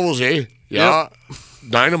 picks and shovels, eh? Yeah. Yep.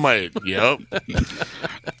 Dynamite. Yep.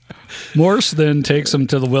 Morse then takes him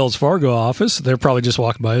to the Wells Fargo office. They're probably just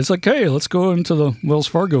walking by. It's like, hey, let's go into the Wells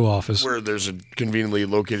Fargo office. Where there's a conveniently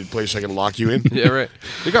located place I can lock you in. Yeah, right.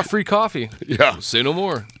 They got free coffee. Yeah. Say no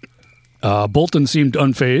more. Bolton seemed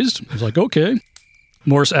unfazed. He was like, okay.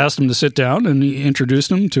 Morse asked him to sit down, and he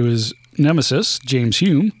introduced him to his nemesis, James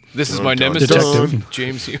Hume. This is my nemesis. Detective.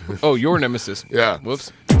 James Hume. Oh, your nemesis. Yeah.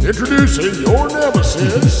 Whoops. Introducing your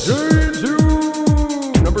nemesis, James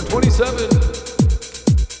Hume, number 27.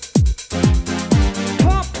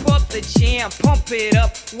 Pump up the jam, pump it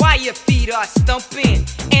up while your feet are stumping.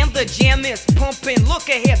 And the jam is pumping. Look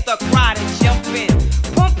ahead, the crowd is jumping.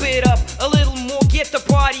 Pump it up a little more, get the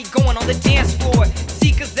party going on the dance floor.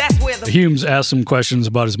 See, cause that's where the Humes asked some questions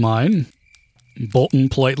about his mine. Bolton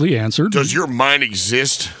politely answered. Does your mine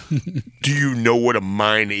exist? Do you know what a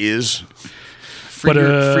mine is? Free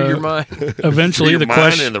your mind. Eventually, Free your the mind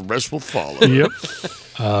question. and the rest will follow. Yep.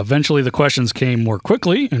 Eventually, the questions came more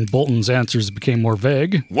quickly, and Bolton's answers became more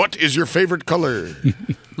vague. What is your favorite color?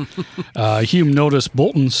 Hume noticed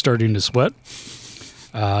Bolton starting to sweat.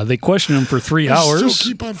 They questioned him for 3 I hours.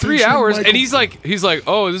 still keep on 3 picturing hours, Michael. and he's like,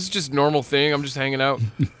 oh, this is just a normal thing. I'm just hanging out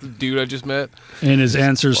with the dude I just met. And his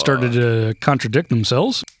answers started to contradict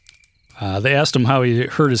themselves. They asked him how he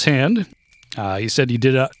hurt his hand. He said he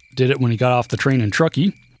did it when he got off the train in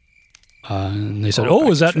Truckee. And they said,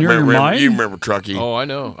 "Oh, is that near your mine?" You remember Truckee? Oh, I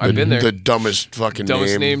know. I've been there. The dumbest fucking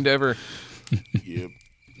Dumbest name. named ever. Yep.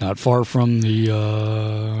 Not far from the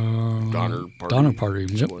Donner Party.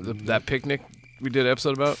 Yep. That picnic we did an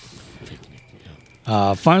episode about.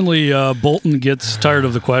 Finally, Bolton gets tired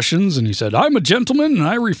of the questions, and he said, "I'm a gentleman, and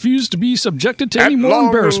I refuse to be subjected to any more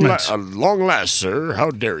embarrassment." Long last, sir. How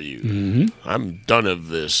dare you? Mm-hmm. I'm done of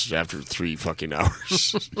this after 3 fucking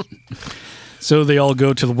hours. So they all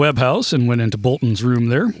go to the Webb House and went into Bolton's room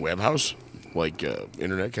there. Webb House? Like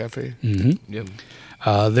internet cafe? Mm-hmm. Yep.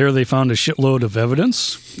 There they found a shitload of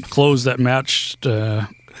evidence, clothes that matched the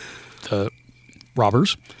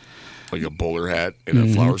robbers. Like a bowler hat and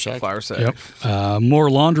a flour sack? Flour sack. Yep.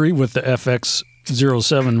 More laundry with the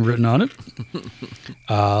FX07 written on it.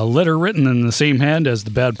 Letter written in the same hand as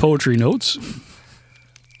the bad poetry notes.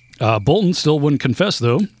 Bolton still wouldn't confess,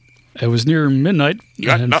 though. It was near midnight,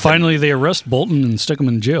 and finally they arrest Bolton and stick him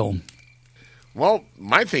in jail. Well,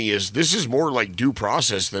 my thing is, this is more like due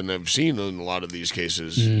process than I've seen in a lot of these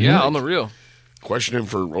cases. Mm-hmm. Yeah, on the real. Question him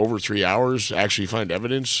for over 3 hours, actually find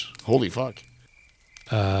evidence. Holy fuck.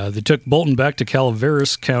 They took Bolton back to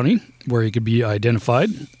Calaveras County, where he could be identified,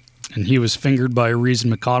 and he was fingered by Reason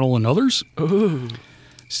McConnell and others. Ooh.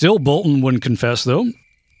 Still, Bolton wouldn't confess, though.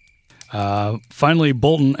 Finally,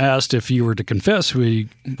 Bolton asked if he were to confess, he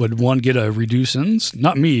would, one, get a reduced sentence.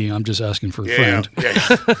 Not me, I'm just asking for a friend.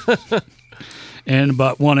 Yeah. And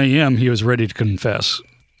about 1 a.m., he was ready to confess.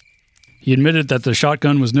 He admitted that the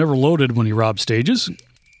shotgun was never loaded when he robbed stages,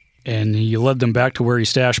 and he led them back to where he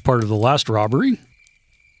stashed part of the last robbery.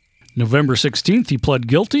 November 16th, he pled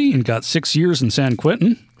guilty and got 6 years in San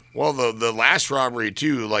Quentin. Well, the last robbery,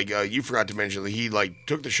 too, like you forgot to mention, that he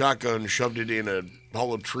took the shotgun, shoved it in a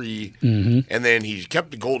hollow tree, and then he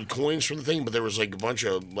kept the gold coins from the thing, but there was a bunch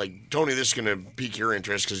of, Tony, this is going to pique your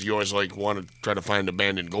interest because you always want to try to find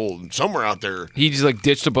abandoned gold. And somewhere out there... He just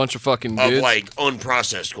ditched a bunch of fucking goods? Of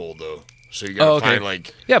unprocessed gold, though. So you got to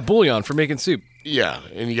find Yeah, bullion for making soup. Yeah,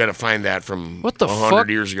 and you got to find that from what the 100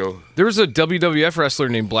 years ago. There was a WWF wrestler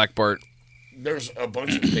named Black Bart. There's a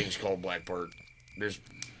bunch of things called Black Bart.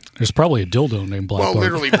 There's probably a dildo named Black Bart. Well,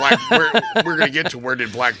 literally, we're going to get to where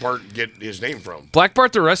did Black Bart get his name from. Black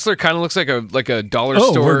Bart the wrestler kind of looks like a dollar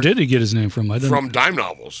store. Oh, where did he get his name from? From dime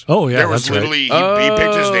novels. Oh, yeah, there was that's literally, right. He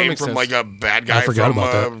picked his name from sense. a bad guy I forgot from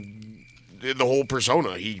about the whole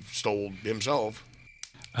persona he stole himself.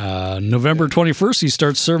 November 21st, he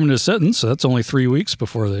starts serving his sentence, so that's only 3 weeks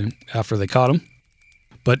after they caught him.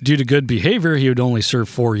 But due to good behavior, he would only serve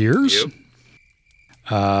 4 years.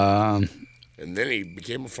 Yep. And then he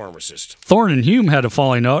became a pharmacist. Thorne and Hume had a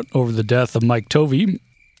falling out over the death of Mike Tovey,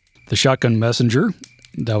 the shotgun messenger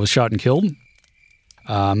that was shot and killed.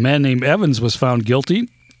 A man named Evans was found guilty,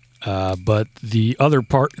 but the other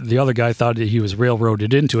guy thought that he was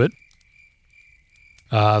railroaded into it.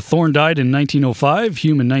 Thorne died in 1905,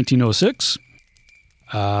 Hume in 1906.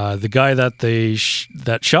 The guy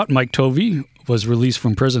that shot Mike Tovey was released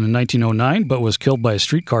from prison in 1909, but was killed by a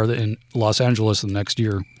streetcar in Los Angeles the next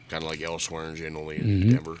year. Kind of like El Swearingen, only in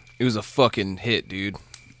Denver. It was a fucking hit, dude.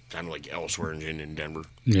 Kind of like El Swearingen in Denver.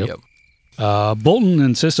 Yep. Bolton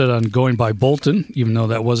insisted on going by Bolton, even though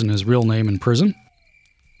that wasn't his real name in prison.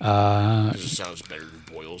 It sounds better than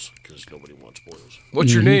Boyles, because nobody wants Boyles.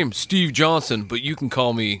 What's your name? Steve Johnson, but you can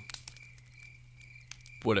call me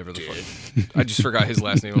whatever the fuck. I just forgot his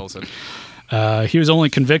last name all of a sudden. He was only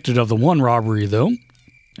convicted of the one robbery, though.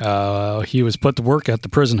 He was put to work at the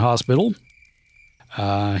prison hospital.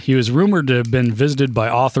 He was rumored to have been visited by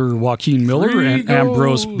author Joaquin Miller and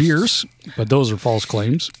Ambrose Bierce, but those are false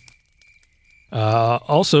claims.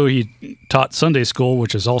 Also, he taught Sunday school,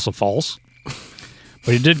 which is also false.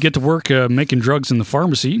 But he did get to work making drugs in the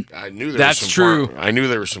pharmacy. I knew That's true. I knew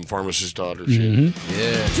there was some pharmacist daughters. Mm-hmm.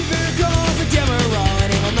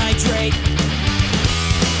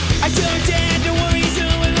 I don't dare to worry, so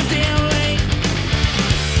when I'm down late,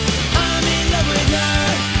 I'm in love with her,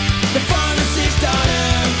 the pharmacist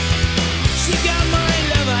daughter. She got my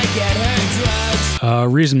love, I get her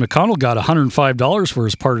drugs. Reason McConnell got $105 for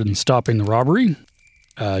his part in stopping the robbery.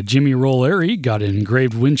 Jimmy Rolleri got an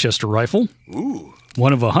engraved Winchester rifle. Ooh.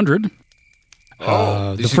 One of 100.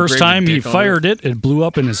 The first time he fired it blew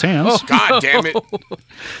up in his hands. Oh, God damn it.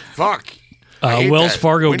 Fuck. Wells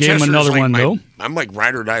Fargo gave him another one, though. I'm like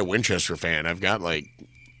ride or die Winchester fan. I've got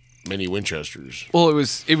many Winchesters. Well,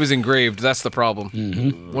 it was engraved. That's the problem.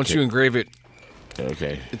 Mm-hmm. Once you engrave it,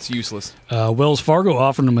 it's useless. Wells Fargo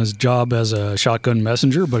offered him his job as a shotgun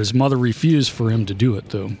messenger, but his mother refused for him to do it,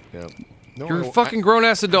 though. Yeah. You're a fucking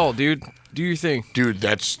grown-ass adult, dude. Do your thing. Dude,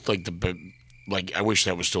 that's I wish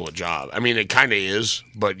that was still a job. I mean, it kind of is,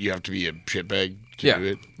 but you have to be a shitbag to do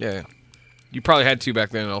it. Yeah. You probably had to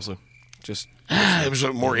back then also. Just it was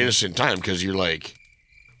a more innocent time because you're like,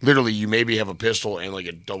 literally, you maybe have a pistol and like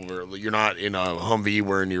a double barrel. You're not in a Humvee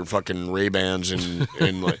wearing your fucking Ray-Bans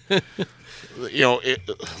and like, you know,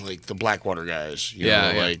 like the Blackwater guys. You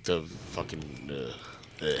know, like the fucking.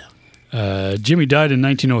 Jimmy died in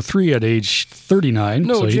 1903 at age 39.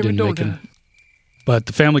 No, so he Jimmy, didn't don't make it. die. But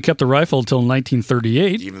the family kept the rifle until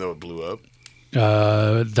 1938. Even though it blew up.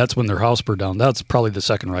 That's when their house burned down. That's probably the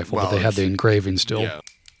second rifle, but they had the engraving still. Yeah.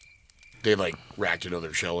 They like racked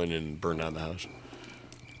another shell in and burned down the house.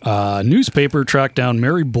 Newspaper tracked down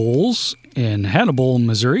Mary Bowles in Hannibal,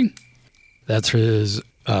 Missouri. That's his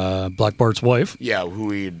Black Bart's wife. Yeah,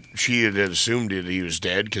 she had assumed that he was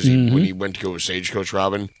dead because when he went to go with Stagecoach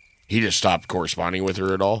Robin, he just stopped corresponding with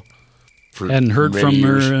her at all. Hadn't heard from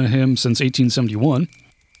him since 1871.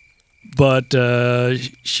 But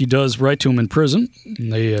she does write to him in prison.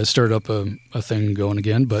 And they start up a thing going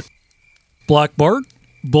again. But Black Bart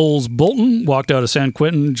Bowles Bolton walked out of San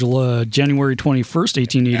Quentin January 21st,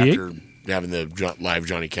 1888. After having the live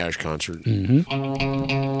Johnny Cash concert.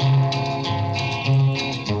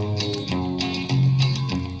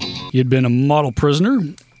 He had been a model prisoner.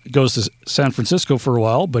 He goes to San Francisco for a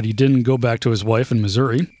while, but he didn't go back to his wife in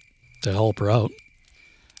Missouri to help her out.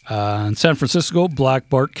 In San Francisco, Black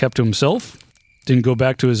Bart kept to himself. Didn't go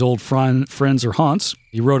back to his old friends or haunts.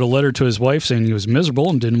 He wrote a letter to his wife saying he was miserable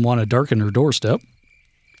and didn't want to darken her doorstep.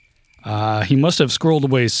 He must have squirreled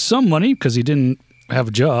away some money because he didn't have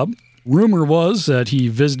a job. Rumor was that he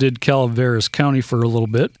visited Calaveras County for a little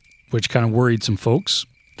bit, which kind of worried some folks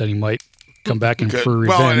that he might come back in for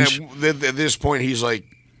revenge. Well, and at this point, he's like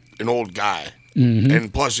an old guy. Mm-hmm.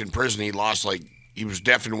 And plus, in prison, he was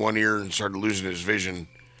deaf in one ear and started losing his vision.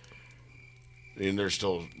 And they're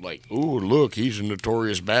still like, ooh, look, he's a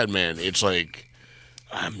notorious bad man. It's like,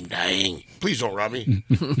 I'm dying. Please don't rob me.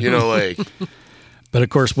 You know, like. But of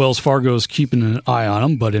course, Wells Fargo's keeping an eye on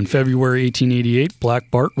him. But in February 1888, Black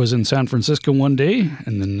Bart was in San Francisco one day,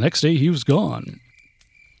 and the next day he was gone.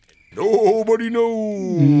 Nobody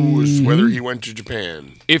knows whether he went to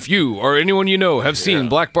Japan. If you or anyone you know have seen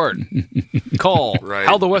Black Bart, call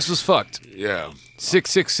How the West Was Fucked. Yeah.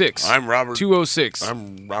 666. I'm Robert. 206.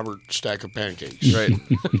 I'm Robert Stack of Pancakes. Right.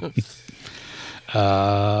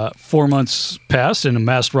 4 months passed, and a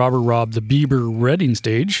masked robber robbed the Bieber Reading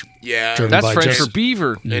stage. Yeah. That's French for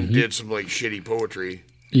beaver. And did some, like, shitty poetry.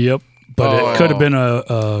 Yep. But it could have been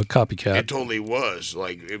a copycat. It totally was.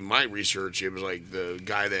 Like, in my research, it was like the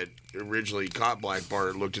guy that originally caught Black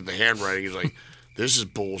Bart looked at the handwriting. He's like, this is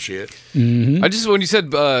bullshit. Mm-hmm. I just, when you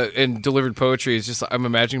said and delivered poetry, it's just, I'm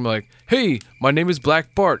imagining like, hey, my name is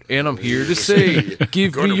Black Bart, and I'm here to say,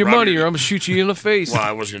 give me your money or I'm going to shoot you in the face. Well,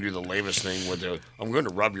 I was going to do the lamest thing with I'm going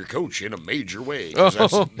to rob your coach in a major way.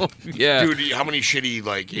 Oh, yeah. Dude, how many shitty,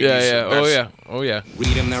 like, yeah. Oh, yeah.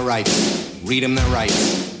 Read them their rights. Read them their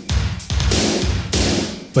rights.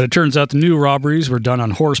 But it turns out the new robberies were done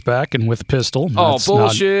on horseback and with a pistol. Oh,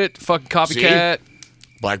 bullshit. Fucking copycat. See?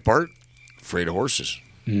 Black Bart, afraid of horses.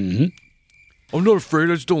 Mm-hmm. I'm not afraid.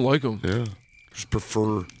 I just don't like them. Yeah. Just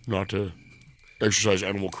prefer not to exercise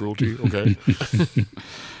animal cruelty. Okay.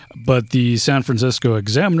 But the San Francisco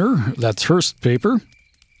Examiner, that's Hearst paper,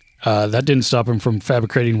 that didn't stop him from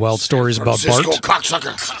fabricating wild stories about Bart.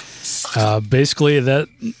 Cocksucker. Basically,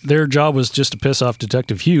 their job was just to piss off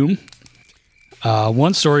Detective Hume.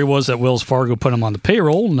 One story was that Wells Fargo put him on the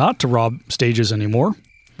payroll not to rob stages anymore.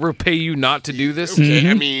 We're going to pay you not to do this? Okay,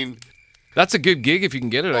 I mean... That's a good gig if you can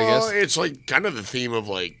get it, I guess. It's like kind of the theme of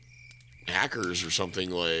like hackers or something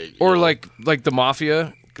like... Or like the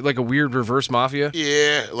mafia, like a weird reverse mafia.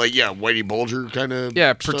 Yeah, like, Whitey Bulger kind of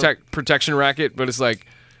protection racket, but it's like,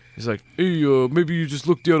 hey, maybe you just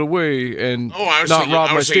look the other way and I was not thinking, rob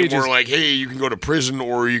I my was thinking stages. more like, hey, you can go to prison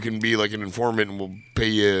or you can be like an informant and we'll pay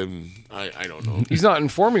you. I don't know. He's not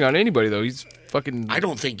informing on anybody, though. He's fucking... I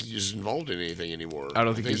don't think he's involved in anything anymore. I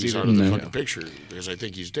don't think he's out of the fucking picture because I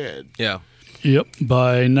think he's dead. Yeah. Yep.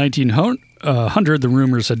 By 1900, the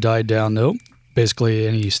rumors had died down, though. Basically,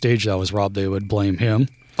 any stage that was robbed, they would blame him.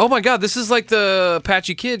 Oh my God, this is like the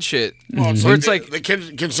Apache Kid shit. Well, where it's like the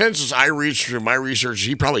consensus I reached through my research,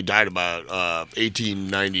 he probably died about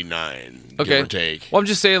 1899, give or take. Well, I'm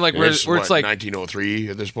just saying, like, where it's like 1903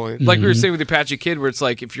 at this point. Like we were saying with the Apache Kid, where it's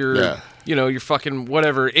like if you're, you're fucking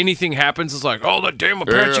whatever, anything happens, it's like, oh, that damn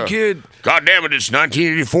Apache Kid. God damn it, it's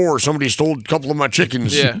 1984. Somebody stole a couple of my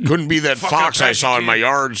chickens. Yeah. Couldn't be that fox I saw in my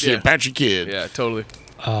yard. It's the Yeah. Apache Kid. Yeah, totally.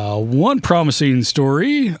 One promising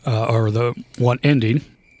story, or the one ending,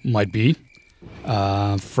 might be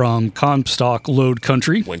from Comstock Lode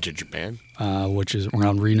Country. Went to Japan. Which is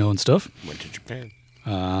around Reno and stuff. Went to Japan.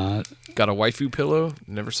 Got a waifu pillow.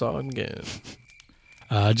 Never saw it again.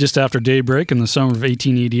 Just after daybreak in the summer of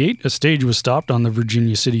 1888, a stage was stopped on the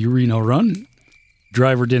Virginia City-Reno run.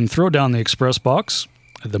 Driver didn't throw down the express box.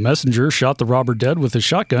 The messenger shot the robber dead with his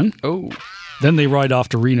shotgun. Oh. Then they ride off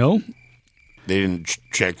to Reno. They didn't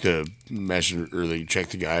check the messenger, or they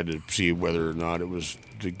checked the guy to see whether or not it was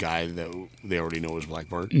the guy that they already know is Black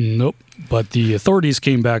Bart. Nope. But the authorities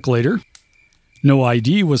came back later. No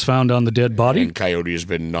ID was found on the dead body. And Coyote has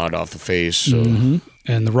been gnawed off the face. So. Mm-hmm.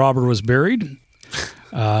 And the robber was buried.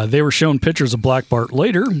 They were shown pictures of Black Bart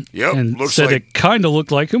later. Yep, and looks said like- it kind of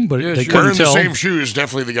looked like him, but they couldn't Wearing tell. the same shoes,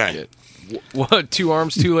 definitely the guy. What? 2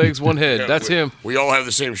 arms, 2 legs, 1 head. Yeah, That's him. We all have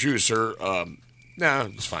the same shoes, sir. Nah,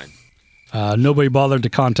 it's fine. Nobody bothered to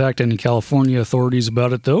contact any California authorities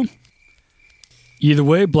about it, though. Either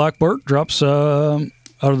way, Black Bart drops out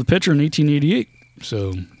of the picture in 1888.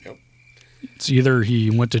 So it's either he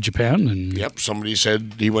went to Japan and... Yep, somebody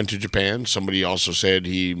said he went to Japan. Somebody also said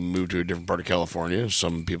he moved to a different part of California.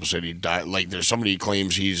 Some people said he died. Like, there's somebody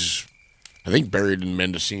claims he's, I think, buried in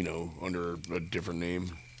Mendocino under a different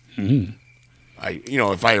name. Mm-hmm.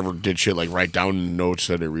 If I ever did shit like write down notes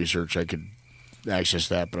that I researched, I could access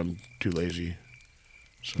that, but I'm too lazy.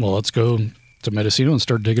 Well, let's go to Mendocino and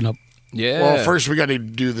start digging up. Yeah. Well, first we got to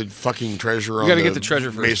do the fucking treasure. We on gotta get the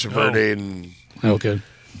treasure first. Mesa Verde and. Okay.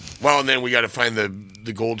 Well, and then we got to find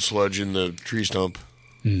the gold sludge in the tree stump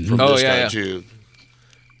Mm-hmm. from Oh, this yeah, guy yeah. too.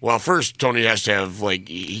 Well, first Tony has to have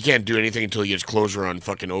he can't do anything until he gets closure on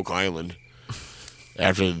fucking Oak Island.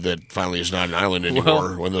 After that, finally, it's not an island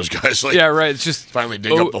anymore. When those guys yeah, right. It's just finally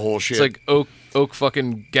dig up the whole shit. It's like Oak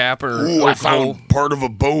fucking Gap or Ooh, Oak I found Hole. part of a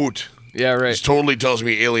boat. Yeah, right. This totally tells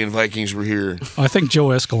me alien Vikings were here. I think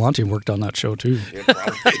Joe Escalante worked on that show, too. Yeah,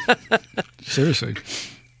 probably. Seriously.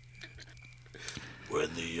 When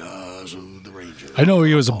the eyes of the ranger. I know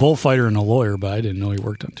he was a bullfighter and a lawyer, but I didn't know he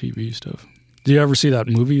worked on TV stuff. Did you ever see that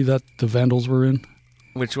movie that the Vandals were in?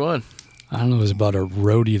 Which one? I don't know. It was about a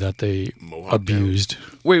roadie that they abused.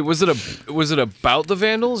 Wait, was it about the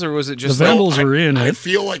Vandals or was it just The Vandals were in I it.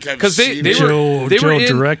 feel like I've 'Cause seen they it. were- they Joe were in-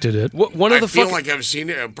 directed it. One of the I feel fuck- like I've seen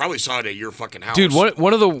it. I probably saw it at your fucking house. Dude,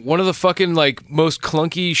 one of the fucking like most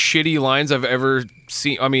clunky, shitty lines I've ever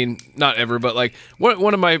seen. I mean, not ever, but like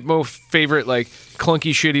one of my most favorite like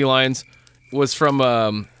clunky, shitty lines was from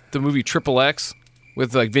the movie Triple X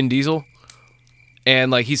with like Vin Diesel,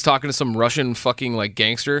 and like he's talking to some Russian fucking like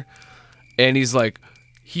gangster, and he's like,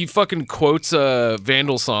 he fucking quotes a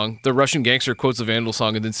Vandal song. The Russian gangster quotes a Vandal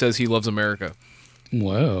song and then says he loves America.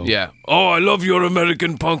 Wow. Yeah. Oh, I love your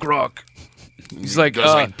American punk rock. He's like,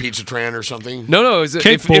 Does like Pizza Tran or something. no. Is it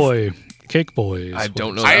Cake Boy. Cake Boy. I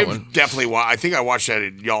don't know I that one. definitely. I think I watched that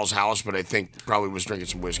at y'all's house, but I think probably was drinking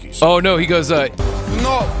some whiskey. Oh no, he goes.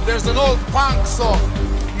 No, there's an old punk song.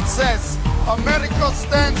 It says, America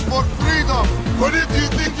stands for freedom. But if you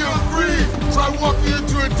think you're free, try walking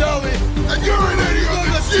into a deli and you're an idiot on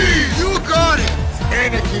the cheese. You got it.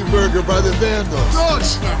 Anarchy Burger by the Vandals.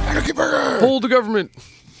 Dutch. Anarchy Burger. Hold the government.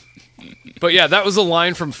 But yeah, that was a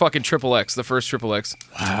line from fucking Triple X, the first Triple X.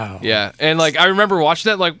 Wow. Yeah, and like I remember watching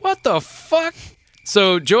that, like, what the fuck?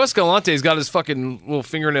 So Joe Escalante's got his fucking little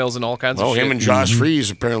fingernails and all kinds Well, of shit. him and Josh Freeze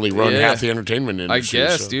apparently run Yeah. half the entertainment I industry.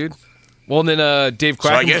 guess, so. dude. Well, and then Dave So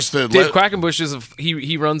I Quackenbush. guess Dave Quackenbush is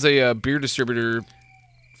he runs a beer distributor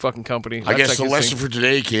fucking company. I guess That's the like his lesson thing. for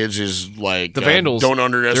today, kids, is like The Vandals. Don't They're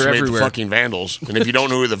underestimate the everywhere. fucking Vandals. And if you don't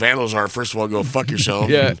know who the Vandals are, first of all, go fuck yourself.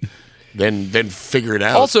 Yeah. Then figure it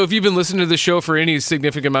out. Also, if you've been listening to the show for any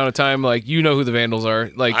significant amount of time, like you know who the Vandals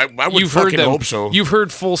are. Like I would you've heard fucking them. hope so. You've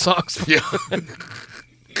heard full songs. Yeah.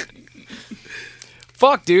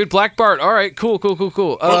 Fuck, dude. Black Bart. All right, cool.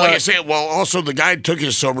 Well, like I said, also the guy took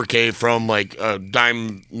his sobriquet from like a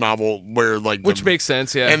dime novel where like Which makes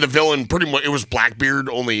sense, yeah. And the villain pretty much it was Blackbeard,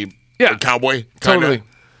 only Yeah. a cowboy, kinda. Totally.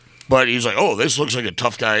 But he's like, oh, this looks like a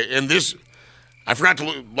tough guy, and this. I forgot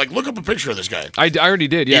to look up a picture of this guy. I already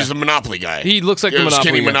did, yeah. He's the Monopoly guy. He looks like the Monopoly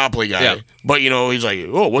skinny guy. Monopoly guy. Yeah. But he's like,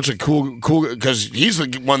 oh, what's a cool, because he's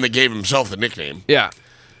the one that gave himself the nickname. Yeah.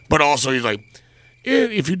 But also he's like,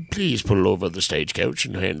 if you'd please pull over the stagecoach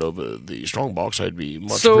and hand over the strongbox, I'd be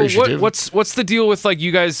much So appreciative. what's the deal with like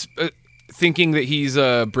you guys thinking that he's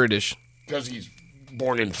British? Because he's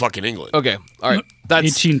born in fucking England. Okay, all right. That's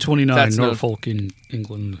 1829, that's known. Norfolk in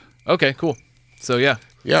England. Okay, cool. So yeah.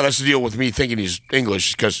 Yeah, that's the deal with me thinking he's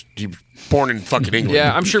English because he's born in fucking England.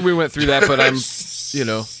 Yeah, I'm sure we went through that, but I'm,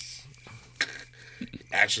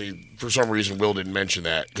 Actually, for some reason, Will didn't mention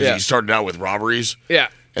that because Yeah. he started out with robberies. Yeah.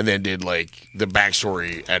 And then did like the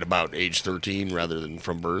backstory at about age 13 rather than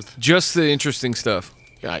from birth. Just the interesting stuff.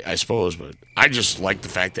 Yeah, I suppose, but I just like the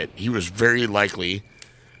fact that he was very likely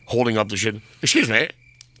holding up the shit. Excuse me.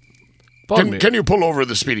 Pardon me. Can you pull over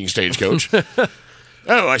the speeding stagecoach?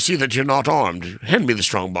 Oh, I see that you're not armed. Hand me the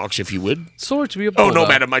strongbox, if you would. Sword to be a Oh, no, bulldog.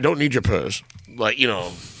 madam, I don't need your purse. Like,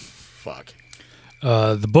 fuck.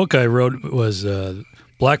 The book I wrote was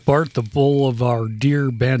Black Bart, the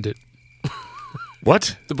Boulevardier Bandit.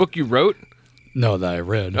 What? The book you wrote? No, that I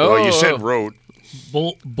read. Oh, you said wrote.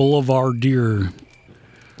 Boulevardier.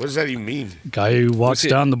 What does that even mean? Guy who walks What's it?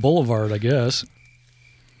 down the boulevard, I guess.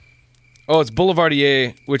 Oh, it's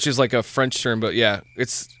Boulevardier, which is like a French term, but yeah,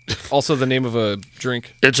 it's also the name of a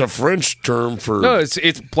drink. It's a French term for... No,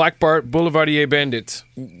 it's Black Bart Boulevardier Bandit.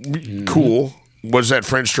 Cool. What does that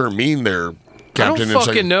French term mean there, Captain? I don't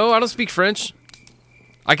fucking know. I don't speak French.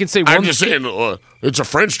 I can say one. I'm just saying it's a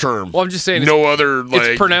French term. Well, I'm just saying no other like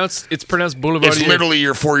it's pronounced Boulevardier. It's literally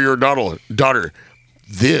your 4-year daughter.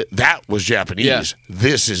 That was Japanese. Yeah.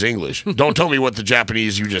 This is English. Don't tell me what the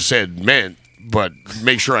Japanese you just said meant, but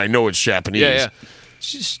make sure I know it's Japanese. Yeah.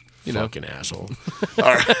 It's just, fucking asshole.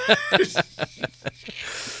 All right.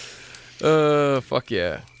 Fuck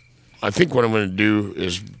yeah. I think what I'm going to do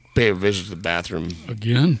is pay a visit to the bathroom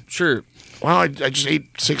again. Sure. Well, I just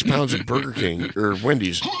ate 6 pounds of Burger King or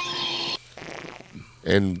Wendy's,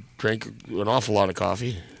 and drank an awful lot of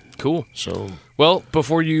coffee. Cool. So, well,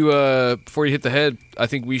 before you hit the head, I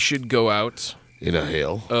think we should go out in a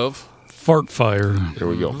hail of fart fire. There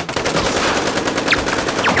we go.